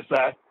minimize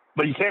that,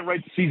 but you can't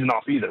write the season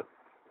off either.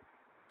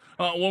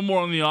 One more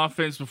on the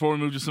offense before we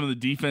move to some of the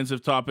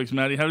defensive topics.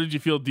 Matty, how did you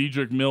feel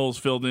Dedrick Mills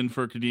filled in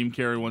for Kadeem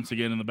Carey once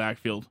again in the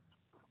backfield?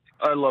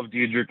 I love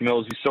Dedrick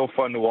Mills. He's so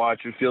fun to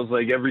watch. It feels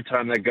like every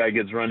time that guy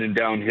gets running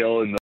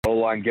downhill and the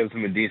O-line gives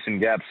him a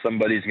decent gap,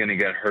 somebody's going to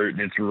get hurt,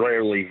 and it's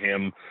rarely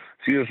him.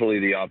 It's usually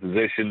the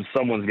opposition.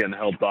 Someone's getting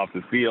helped off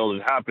the field.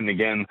 It happened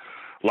again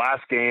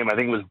last game. I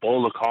think it was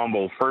Bola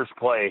Combo, first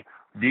play.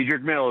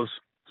 Dedrick Mills,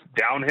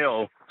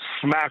 downhill,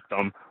 smacked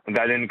him. The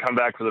guy didn't come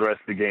back for the rest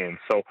of the game.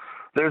 So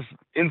there's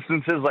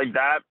instances like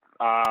that.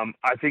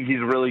 I think he's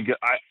really good.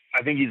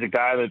 I think he's a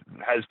guy that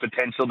has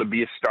potential to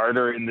be a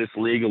starter in this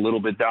league a little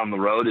bit down the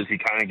road as he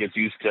kind of gets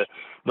used to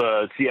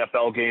the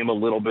CFL game a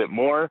little bit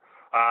more.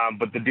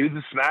 But the dude's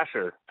a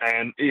smasher.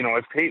 And,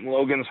 if Peyton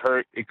Logan's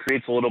hurt, it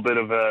creates a little bit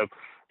of a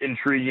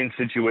intriguing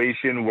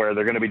situation where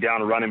they're going to be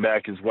down a running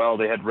back as well.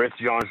 They had Rich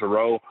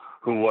Jean-Giroux,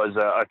 who was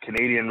a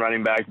Canadian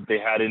running back that they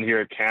had in here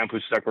at camp who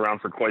stuck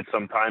around for quite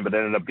some time but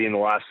ended up being the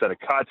last set of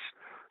cuts.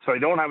 So I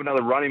don't have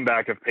another running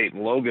back if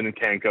Peyton Logan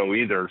can't go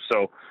either.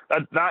 So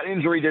that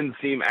injury didn't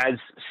seem as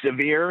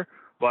severe,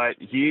 but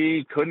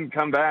he couldn't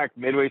come back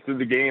midway through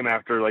the game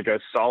after a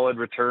solid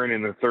return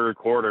in the third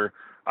quarter.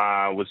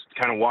 Was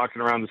kind of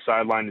walking around the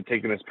sideline and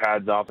taking his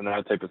pads off and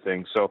that type of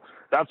thing. So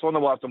that's one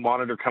that we'll have to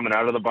monitor coming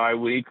out of the bye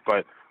week.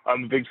 But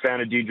I'm a big fan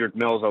of Dedrick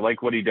Mills. I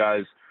like what he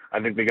does. I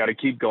think they got to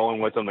keep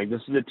going with him.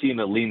 This is a team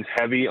that leans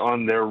heavy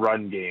on their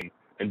run game.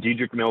 And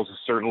Dedrick Mills is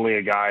certainly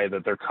a guy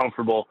that they're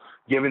comfortable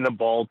giving the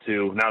ball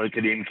to now that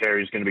Kadeem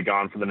Carey is going to be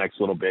gone for the next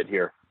little bit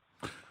here.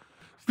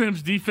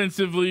 Stamps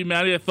defensively,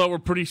 Matty, I thought were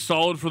pretty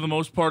solid for the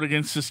most part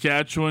against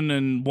Saskatchewan,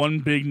 and one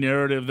big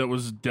narrative that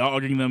was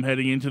dogging them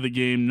heading into the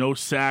game, no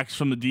sacks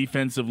from the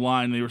defensive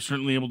line. They were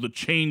certainly able to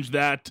change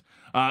that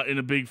in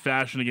a big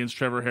fashion against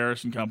Trevor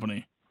Harris and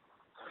company.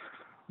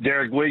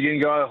 Derek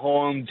Wigan got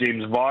home.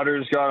 James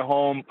Vaughters got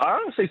home. I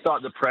honestly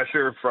thought the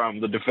pressure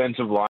from the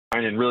defensive line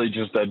and really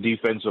just that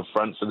defensive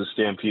front for the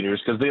Stampeders,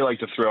 because they like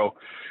to throw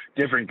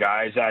different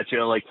guys at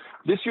you. Like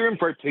this year in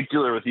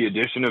particular, with the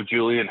addition of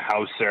Julian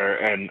Hauser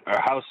and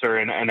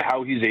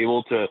how he's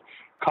able to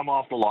come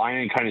off the line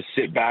and kind of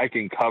sit back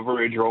in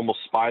coverage or almost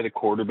spy the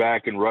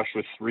quarterback and rush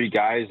with three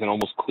guys and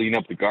almost clean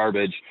up the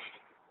garbage.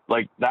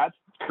 Like that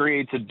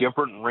creates a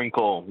different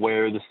wrinkle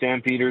where the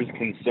Stampeders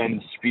can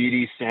send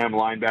speedy Sam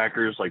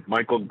linebackers like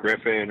Michael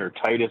Griffin or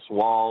Titus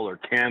Wall or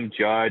Cam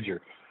Judge,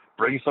 or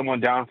bring someone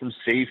down from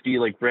safety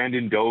like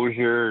Brandon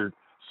Dozier or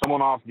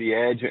someone off the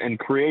edge, and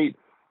create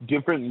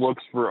different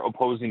looks for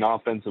opposing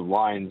offensive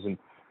lines. And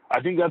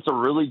I think that's a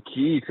really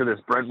key to this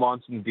Brent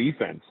Monson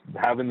defense,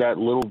 having that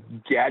little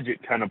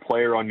gadget kind of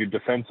player on your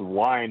defensive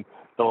line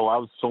that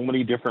allows so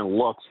many different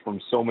looks from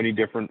so many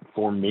different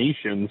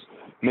formations,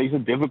 makes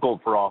it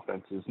difficult for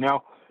offenses.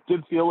 Now,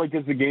 did feel like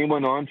as the game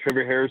went on,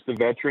 Trevor Harris, the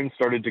veteran,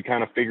 started to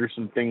kind of figure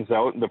some things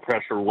out, and the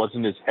pressure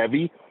wasn't as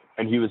heavy,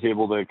 and he was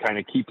able to kind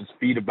of keep his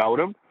feet about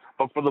him.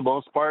 But for the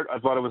most part, I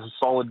thought it was a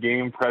solid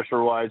game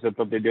pressure-wise. I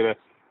thought they did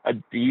a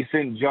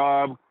decent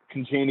job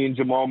containing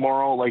Jamal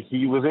Morrow. Like,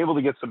 he was able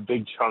to get some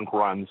big chunk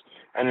runs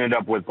and ended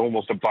up with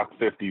almost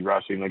 $150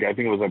 rushing. Like, I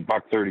think it was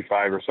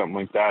 $135 or something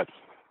like that.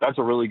 That's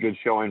a really good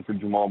showing for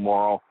Jamal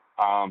Morrow.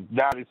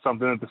 That is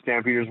something that the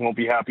Stampeders won't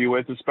be happy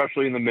with,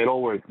 especially in the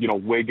middle where,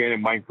 Wigan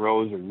and Mike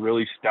Rose are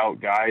really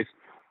stout guys.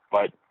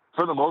 But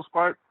for the most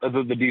part, I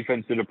thought the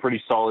defense did a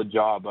pretty solid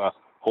job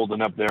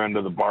holding up their end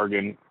of the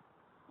bargain.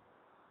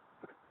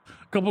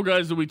 A couple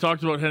guys that we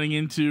talked about heading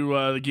into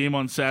the game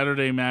on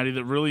Saturday, Matty,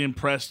 that really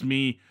impressed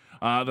me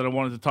that I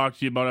wanted to talk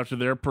to you about after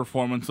their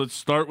performance. Let's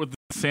start with the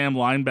Sam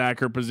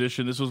linebacker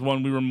position. This was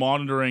one we were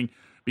monitoring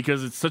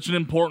because it's such an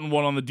important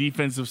one on the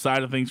defensive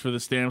side of things for the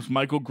Stamps.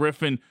 Michael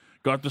Griffin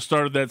got the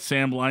start of that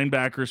Sam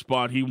linebacker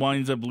spot. He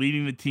winds up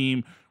leading the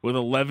team with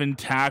 11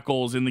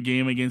 tackles in the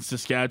game against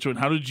Saskatchewan.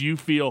 How did you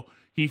feel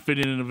he fit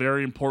in a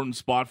very important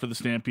spot for the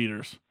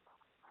Stampeders?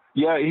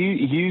 Yeah,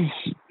 he's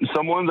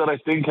someone that I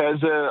think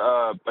has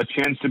a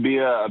chance to be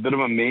a bit of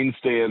a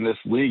mainstay in this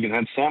league. And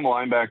that Sam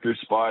linebacker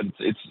spot,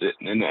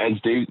 and as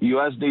you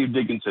ask Dave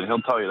Dickinson, he'll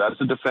tell you that's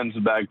a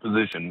defensive back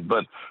position.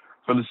 But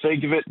for the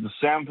sake of it, the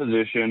Sam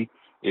position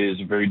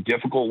is a very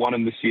difficult one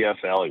in the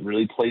CFL. It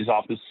really plays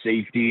off the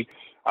safety.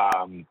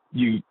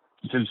 You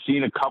have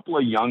seen a couple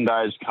of young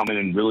guys come in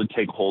and really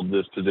take hold of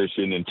this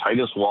position. And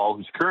Titus Wall,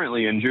 who's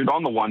currently injured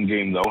on the one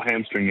game, though,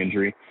 hamstring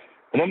injury.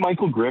 And then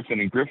Michael Griffin.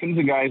 And Griffin's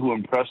a guy who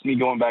impressed me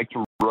going back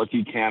to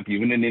rookie camp.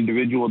 Even in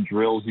individual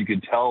drills, you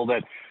could tell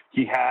that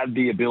he had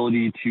the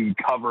ability to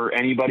cover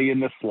anybody in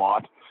the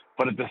slot.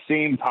 But at the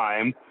same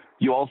time,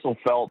 you also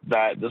felt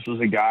that this was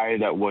a guy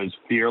that was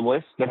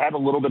fearless, that had a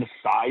little bit of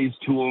size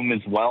to him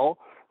as well.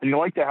 And you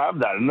like to have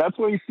that. And that's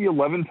why you see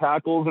 11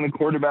 tackles and a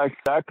quarterback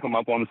sack come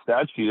up on the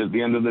stat sheet at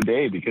the end of the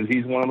day, because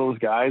he's one of those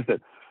guys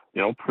that,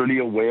 pretty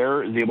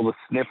aware, is able to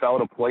sniff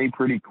out a play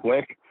pretty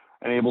quick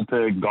and able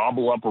to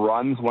gobble up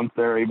runs once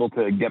they're able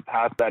to get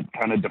past that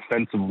kind of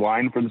defensive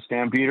line for the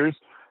Stampeders.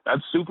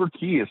 That's super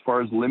key as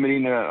far as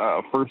limiting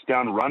a first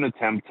down run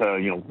attempt to,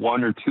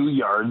 1 or 2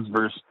 yards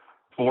versus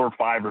 4 or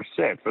 5 or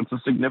 6. That's a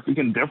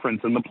significant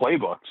difference in the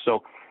playbook.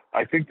 So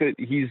I think that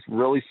he's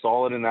really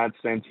solid in that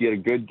sense. He had a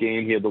good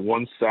game. He had the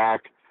 1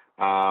 sack.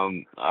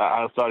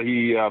 I thought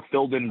he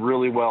filled in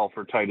really well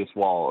for Titus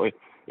Wall.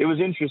 It was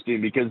interesting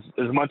because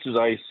as much as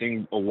I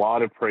sing a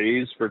lot of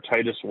praise for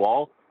Titus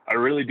Wall, I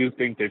really do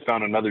think they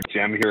found another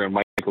gem here in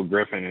Michael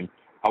Griffin, and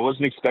I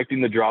wasn't expecting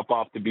the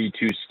drop-off to be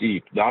too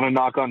steep. Not a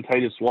knock on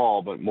Titus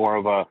Wall, but more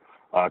of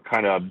a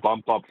kind of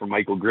bump up for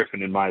Michael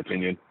Griffin, in my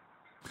opinion.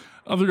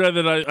 Other guy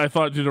that I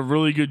thought did a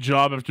really good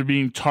job after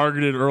being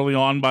targeted early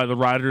on by the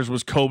Riders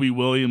was Kobe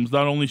Williams.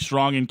 Not only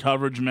strong in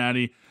coverage,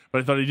 Matty,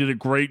 but I thought he did a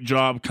great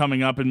job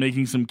coming up and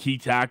making some key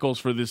tackles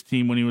for this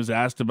team when he was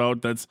asked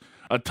about. That's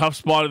a tough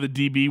spot of the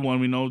DB one.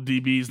 We know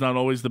DB is not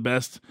always the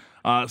best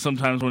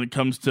sometimes when it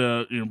comes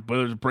to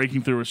whether it's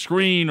breaking through a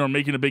screen or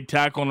making a big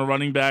tackle on a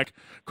running back.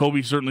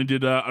 Kobe certainly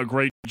did a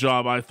great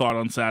job, I thought,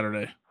 on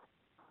Saturday.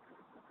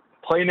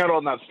 Playing out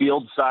on that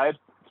field side,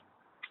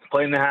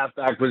 playing the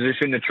halfback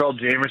position, Natrell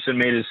Jamerson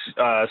made his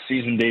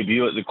season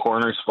debut at the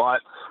corner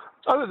spot.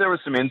 I thought there were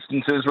some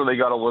instances where they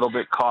got a little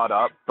bit caught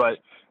up, but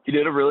he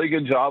did a really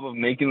good job of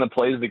making the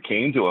plays that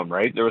came to him,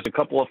 right? There was a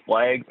couple of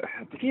flags.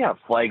 I think he had a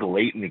flag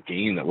late in the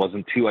game that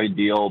wasn't too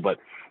ideal, but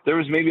there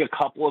was maybe a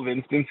couple of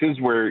instances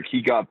where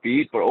he got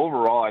beat. But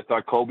overall, I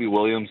thought Kobe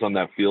Williams on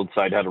that field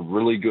side had a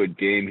really good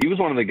game. He was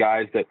one of the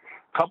guys that,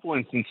 a couple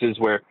instances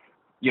where,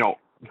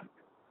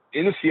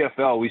 in the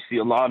CFL, we see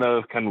a lot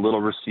of kind of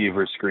little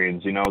receiver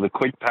screens. You know, the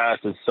quick pass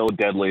is so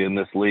deadly in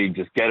this league.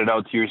 Just get it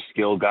out to your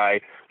skill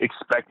guy.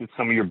 Expect that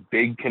some of your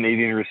big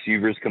Canadian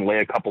receivers can lay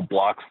a couple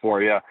blocks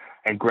for you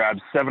and grab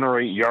 7 or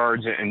 8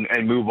 yards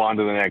and move on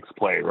to the next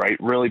play, right?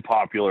 Really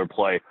popular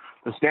play.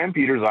 The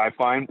Stampeders, I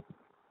find,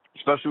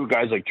 especially with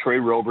guys like Trey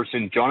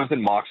Roberson,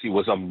 Jonathan Moxey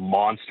was a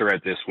monster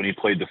at this when he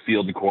played the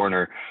field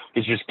corner,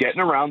 is just getting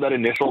around that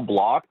initial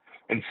block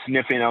and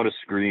sniffing out a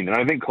screen. And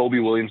I think Kobe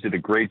Williams did a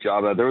great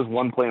job of that. There was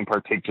one play in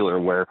particular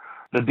where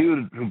the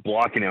dude who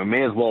blocking him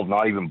may as well have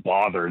not even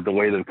bothered the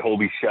way that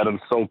Kobe shed him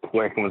so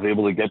quick and was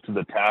able to get to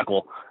the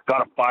tackle,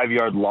 got a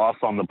 5-yard loss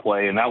on the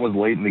play, and that was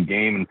late in the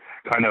game and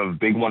kind of a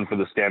big one for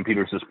the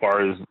Stampeders as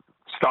far as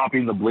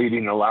stopping the bleeding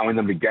and allowing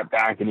them to get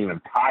back and even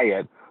tie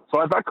it. So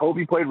I thought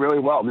Kobe played really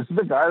well. This is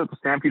a guy that the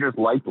Stampeders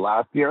liked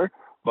last year,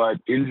 but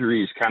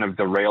injuries kind of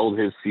derailed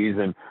his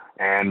season.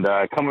 And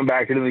coming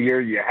back into the year,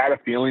 you had a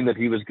feeling that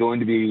he was going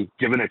to be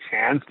given a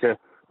chance to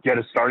get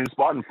a starting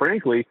spot. And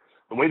frankly,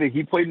 the way that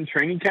he played in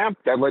training camp,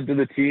 that led to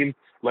the team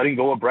letting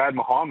go of Brad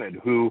Muhammad,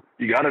 who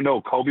you got to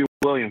know, Kobe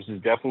Williams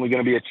is definitely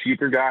going to be a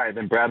cheaper guy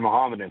than Brad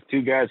Muhammad. If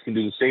two guys can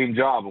do the same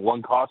job and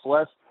one costs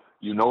less,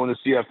 you know in the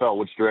CFL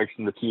which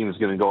direction the team is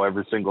going to go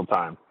every single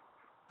time.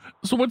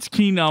 So what's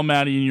key now,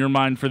 Matty, in your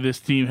mind for this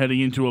team heading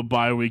into a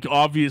bye week?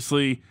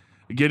 Obviously,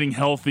 getting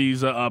healthy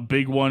is a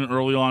big one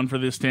early on for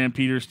this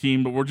Stampeders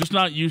team, but we're just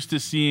not used to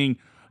seeing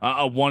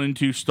a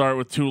 1-2 start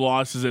with 2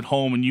 losses at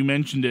home. And you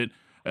mentioned it.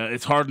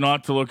 It's hard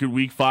not to look at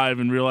week 5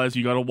 and realize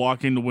you got to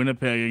walk into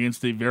Winnipeg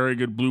against a very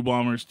good Blue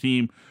Bombers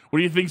team. What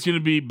do you think is going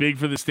to be big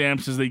for the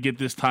Stamps as they get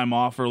this time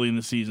off early in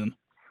the season?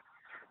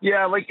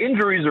 Yeah, like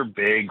injuries are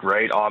big,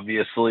 right,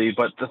 obviously.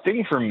 But the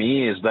thing for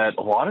me is that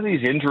a lot of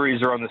these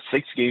injuries are on the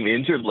 6-game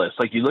injured list.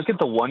 Like you look at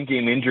the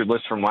 1-game injured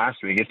list from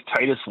last week, it's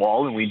Titus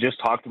Wall, and we just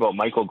talked about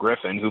Michael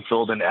Griffin, who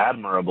filled in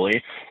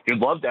admirably. You'd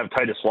love to have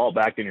Titus Wall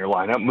back in your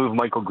lineup, move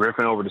Michael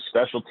Griffin over to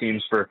special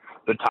teams for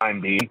the time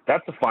being.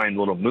 That's a fine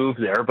little move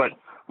there, but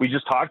we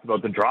just talked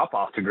about the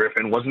drop-off to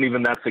Griffin wasn't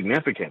even that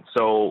significant.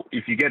 So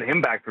if you get him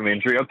back from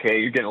injury, okay,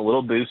 you're getting a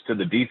little boost to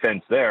the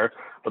defense there.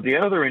 But the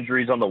other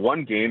injuries on the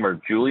 1 game are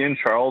Julian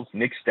Charles,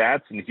 Nick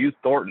Stats, and Hugh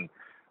Thornton.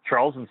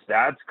 Charles and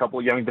Stats, a couple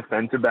of young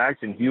defensive backs,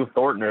 and Hugh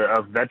Thornton,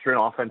 a veteran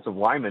offensive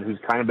lineman who's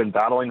kind of been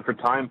battling for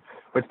time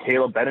with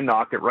Caleb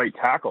Benenoch at right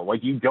tackle.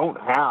 Like, you don't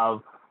have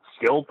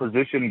skill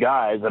position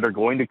guys that are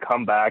going to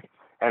come back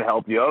and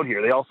help you out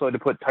here. They also had to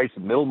put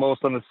Tyson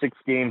Middlemost on the 6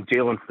 game.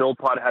 Jalen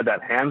Philpott had that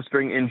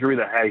hamstring injury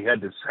that he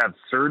had to have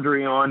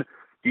surgery on.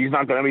 He's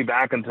not going to be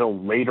back until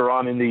later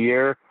on in the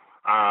year.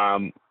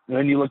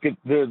 Then you look at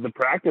the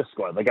practice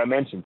squad. Like I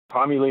mentioned,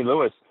 Tommy Lee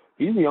Lewis,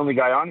 he's the only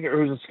guy on here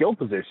who's a skill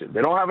position.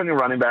 They don't have any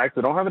running backs.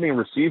 They don't have any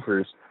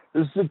receivers.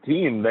 This is a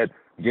team that,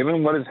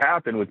 given what has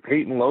happened with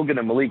Peyton Logan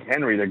and Malik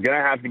Henry, they're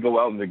going to have to go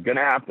out and they're going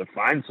to have to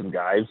find some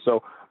guys.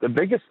 So the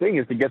biggest thing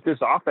is to get this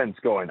offense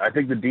going. I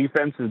think the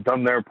defense has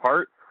done their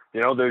part.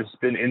 You know, there's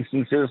been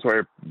instances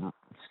where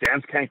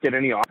Stamps can't get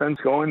any offense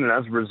going, and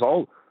as a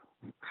result,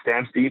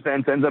 Stamps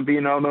defense ends up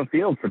being out on the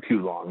field for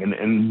too long.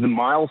 And the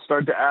miles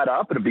start to add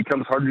up, and it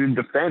becomes harder to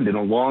defend in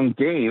a long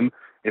game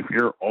if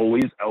you're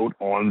always out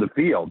on the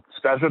field.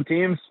 Special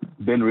teams,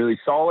 been really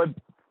solid.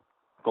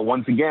 But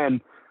once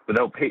again,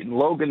 without Peyton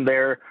Logan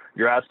there,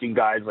 you're asking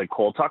guys like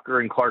Cole Tucker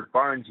and Clark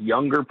Barnes,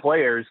 younger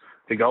players,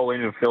 to go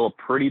in and fill a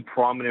pretty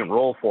prominent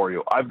role for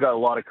you. I've got a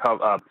lot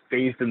of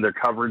faith in their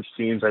coverage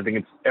teams. I think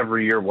it's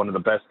every year one of the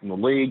best in the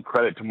league.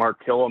 Credit to Mark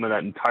Killam and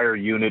that entire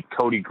unit,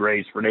 Cody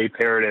Grace, Renee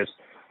Paradis,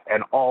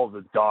 and all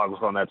the dogs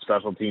on that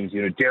special teams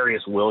unit.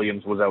 Darius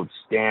Williams was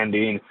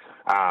outstanding.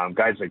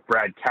 Guys like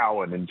Brad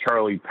Cowan and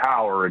Charlie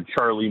Power and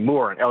Charlie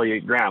Moore and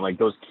Elliot Graham, like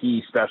those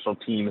key special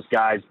teams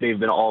guys, they've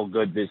been all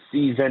good this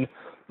season.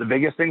 The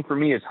biggest thing for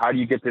me is how do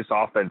you get this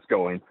offense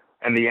going?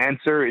 And the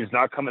answer is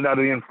not coming out of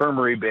the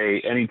infirmary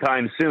bay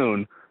anytime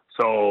soon.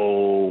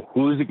 So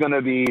who's it going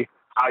to be?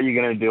 How are you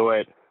going to do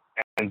it?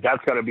 And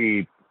that's got to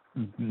be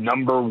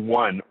number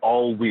one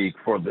all week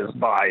for this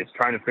bye, is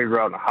trying to figure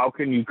out how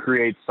can you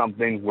create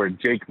something where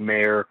Jake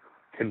Mayer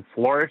can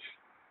flourish.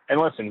 And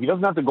listen, he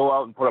doesn't have to go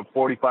out and put up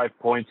 45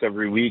 points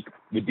every week.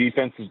 The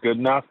defense is good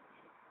enough.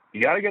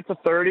 You got to get to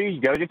 30.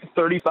 You got to get to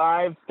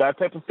 35, that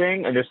type of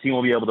thing, and this team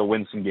will be able to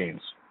win some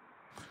games.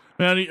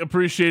 Matty,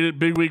 appreciate it.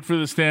 Big week for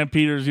the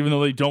Stampeders, even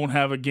though they don't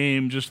have a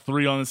game, just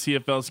 3 on the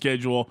CFL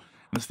schedule.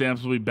 And the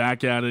Stamps will be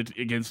back at it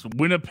against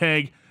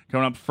Winnipeg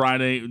coming up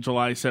Friday,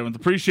 July 7th.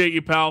 Appreciate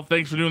you, pal.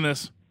 Thanks for doing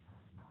this.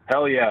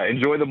 Hell yeah.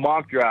 Enjoy the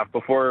mock draft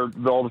before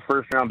all the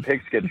first-round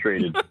picks get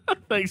traded.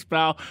 Thanks,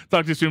 pal.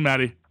 Talk to you soon,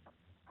 Matty.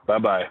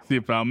 Bye-bye. See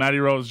you, pal. Matty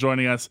Rose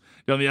joining us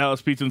down the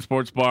Alice Pizza and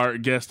Sports Bar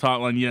guest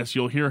hotline. Yes,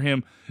 you'll hear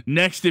him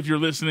next if you're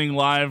listening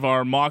live.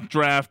 Our mock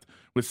draft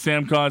with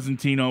Sam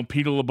Cosentino,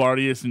 Peter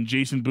Labardius, and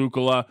Jason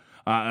Bucola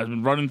has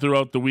been running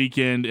throughout the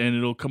weekend, and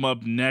it'll come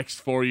up next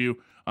for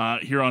you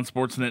here on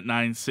Sportsnet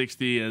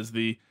 960 as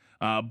the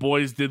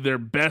boys did their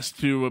best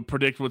to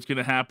predict what's going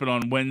to happen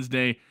on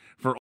Wednesday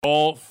for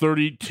all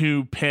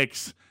 32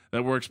 picks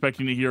that we're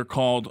expecting to hear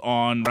called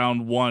on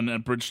round 1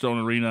 at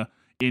Bridgestone Arena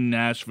in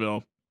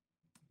Nashville.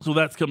 So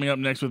that's coming up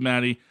next with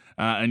Maddie.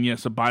 And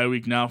yes, a bye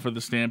week now for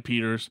the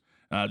Stampeders.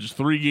 Just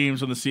 3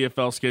 games on the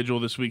CFL schedule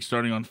this week,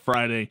 starting on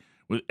Friday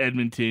with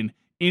Edmonton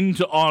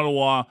into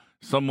Ottawa.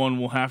 Someone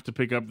will have to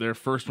pick up their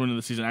first win of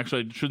the season.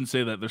 Actually, I shouldn't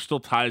say that. There's still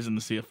ties in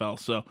the CFL.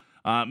 So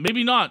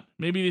maybe not.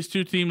 Maybe these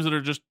 2 teams that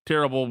are just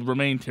terrible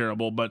remain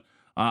terrible. But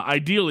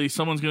ideally,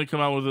 someone's going to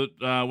come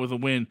out with a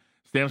win.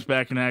 Stamps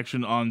back in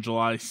action on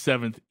July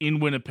 7th in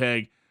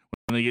Winnipeg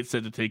when they get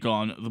set to take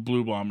on the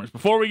Blue Bombers.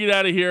 Before we get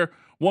out of here,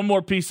 one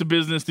more piece of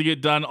business to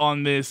get done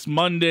on this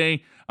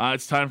Monday.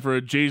 It's time for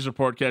a Jays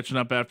Report, catching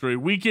up after a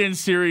weekend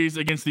series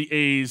against the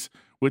A's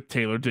with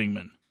Taylor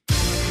Dingman.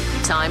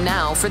 Time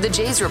now for the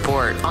Jays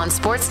Report on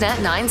Sportsnet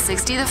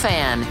 960 The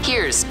Fan.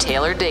 Here's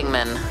Taylor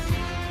Dingman.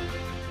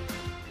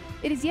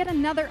 It is yet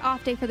another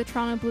off day for the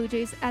Toronto Blue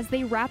Jays as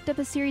they wrapped up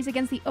a series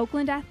against the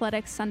Oakland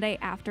Athletics Sunday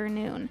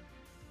afternoon.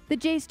 The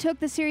Jays took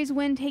the series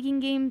win, taking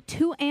game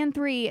 2 and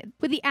 3.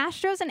 With the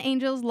Astros and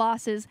Angels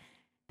losses,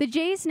 the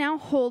Jays now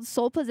hold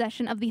sole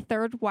possession of the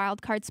 3rd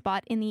wildcard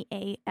spot in the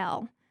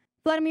AL.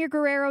 Vladimir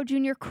Guerrero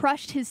Jr.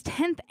 crushed his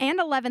 10th and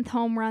 11th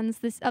home runs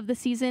of the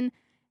season,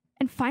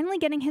 and finally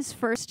getting his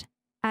first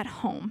at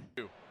home.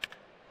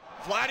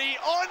 Vladdy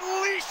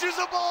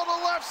unleashes a ball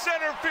to left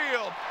center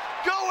field.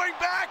 Going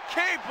back,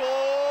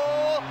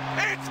 Capel.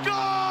 It's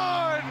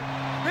gone!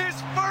 His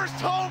first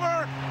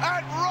homer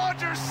at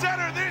Rogers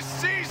Center this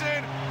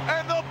season,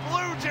 and the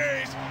Blue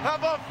Jays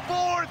have a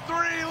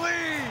 4-3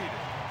 lead.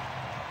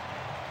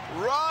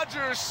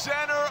 Rogers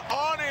Center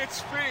on its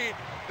feet.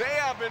 They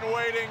have been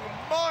waiting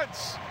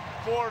months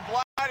for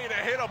Vladdy to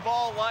hit a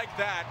ball like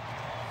that.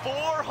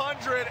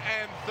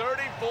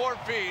 434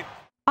 feet.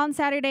 On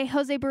Saturday,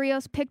 Jose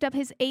Barrios picked up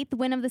his 8th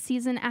win of the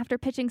season after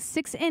pitching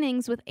 6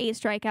 innings with 8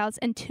 strikeouts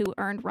and 2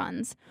 earned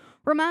runs.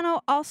 Romano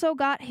also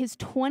got his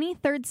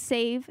 23rd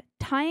save,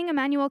 tying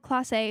Emmanuel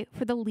Clase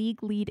for the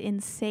league lead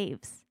in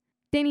saves.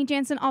 Danny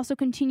Jansen also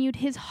continued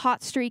his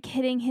hot streak,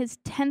 hitting his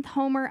 10th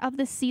homer of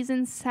the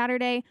season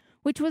Saturday,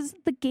 which was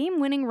the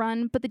game-winning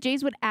run, but the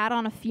Jays would add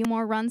on a few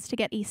more runs to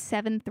get a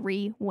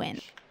 7-3 win.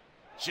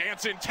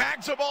 Jansen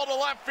tags a ball to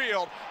left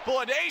field.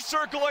 Blade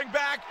circling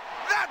back.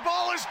 That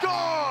ball is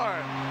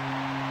gone!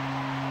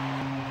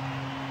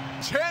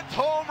 10th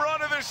home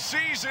run of the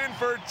season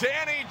for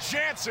Danny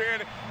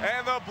Jansen,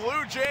 and the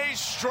Blue Jays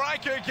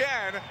strike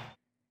again.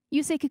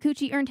 Yusei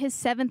Kikuchi earned his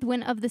 7th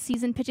win of the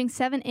season, pitching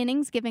 7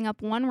 innings, giving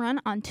up 1 run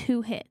on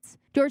 2 hits.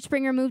 George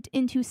Springer moved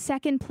into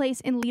 2nd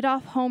place in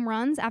leadoff home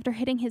runs after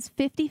hitting his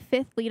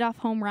 55th leadoff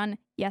home run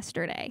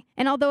yesterday.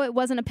 And although it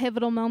wasn't a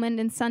pivotal moment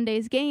in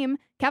Sunday's game,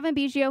 Calvin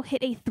Biggio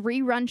hit a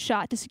 3-run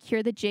shot to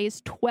secure the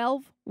Jays'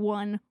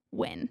 12-1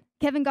 win.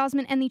 Kevin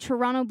Gausman and the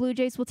Toronto Blue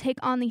Jays will take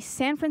on the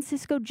San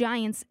Francisco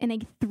Giants in a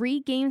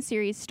 3-game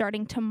series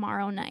starting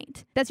tomorrow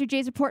night. That's your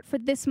Jays Report for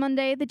this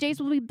Monday. The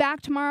Jays will be back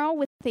tomorrow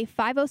with a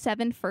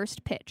 5:07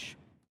 first pitch.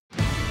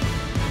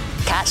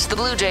 Catch the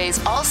Blue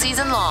Jays all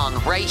season long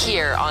right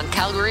here on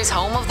Calgary's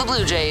home of the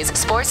Blue Jays,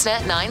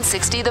 Sportsnet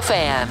 960 The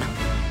Fan.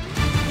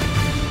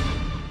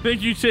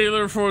 Thank you,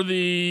 Taylor, for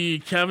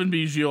the Kevin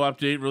Biggio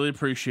update. Really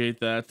appreciate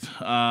that.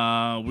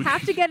 We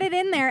have to get it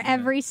in there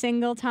every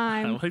single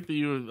time. I like that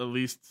you at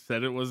least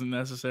said it wasn't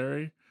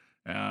necessary.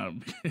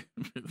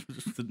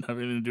 Just didn't have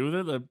anything to do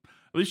with it. At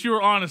least you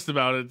were honest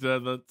about it.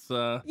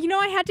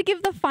 I had to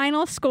give the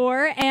final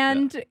score,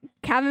 and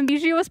Kevin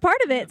Biggio was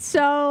part of it.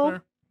 So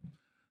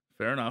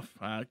fair enough.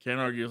 Can't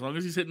argue. As long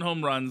as he's hitting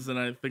home runs, then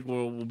I think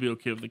we'll be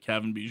okay with the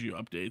Kevin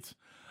Biggio updates.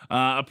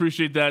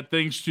 Appreciate that.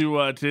 Thanks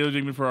to Taylor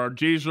Dingman for our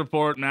Jays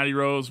Report, Matty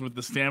Rose with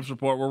the Stamps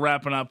Report. We're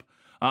wrapping up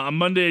a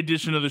Monday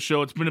edition of the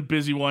show. It's been a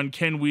busy one.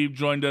 Ken Weeb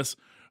joined us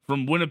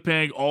from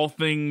Winnipeg, all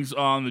things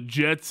on the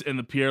Jets and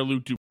the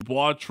Pierre-Luc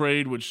Dubois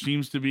trade, which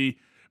seems to be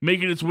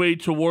making its way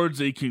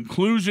towards a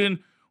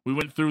conclusion. We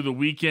went through the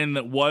weekend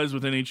that was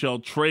with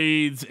NHL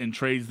trades and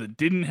trades that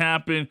didn't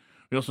happen.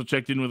 We also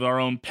checked in with our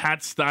own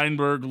Pat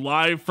Steinberg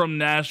live from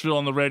Nashville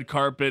on the red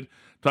carpet,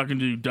 talking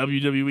to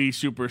WWE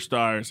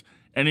superstars,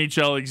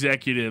 NHL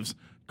executives,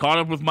 caught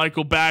up with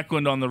Mikael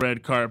Backlund on the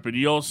red carpet.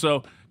 He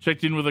also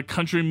checked in with a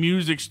country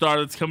music star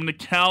that's coming to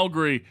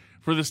Calgary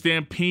for the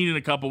Stampede in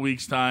a couple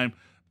weeks' time.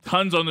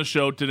 Tons on the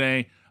show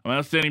today. My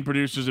outstanding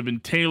producers have been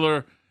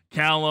Taylor,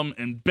 Callum,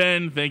 and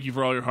Ben. Thank you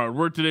for all your hard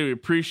work today. We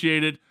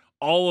appreciate it.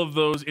 All of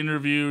those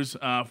interviews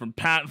from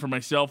Pat and from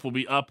myself will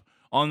be up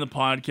on the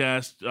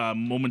podcast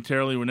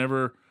momentarily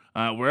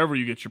wherever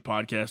you get your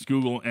podcast,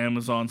 Google,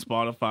 Amazon,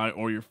 Spotify,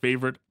 or your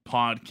favorite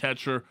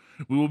podcatcher.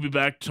 We will be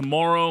back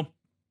tomorrow,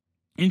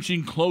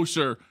 inching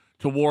closer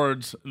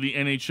towards the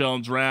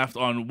NHL draft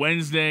on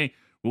Wednesday.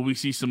 Will we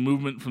see some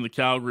movement from the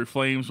Calgary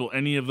Flames? Will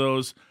any of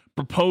those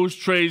proposed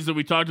trades that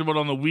we talked about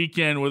on the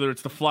weekend, whether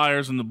it's the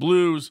Flyers and the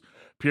Blues,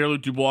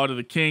 Pierre-Luc Dubois to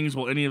the Kings,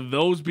 will any of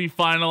those be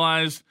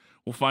finalized?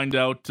 We'll find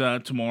out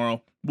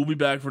tomorrow. We'll be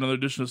back for another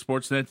edition of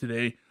Sportsnet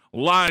Today,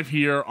 live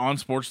here on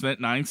Sportsnet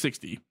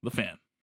 960, The Fan.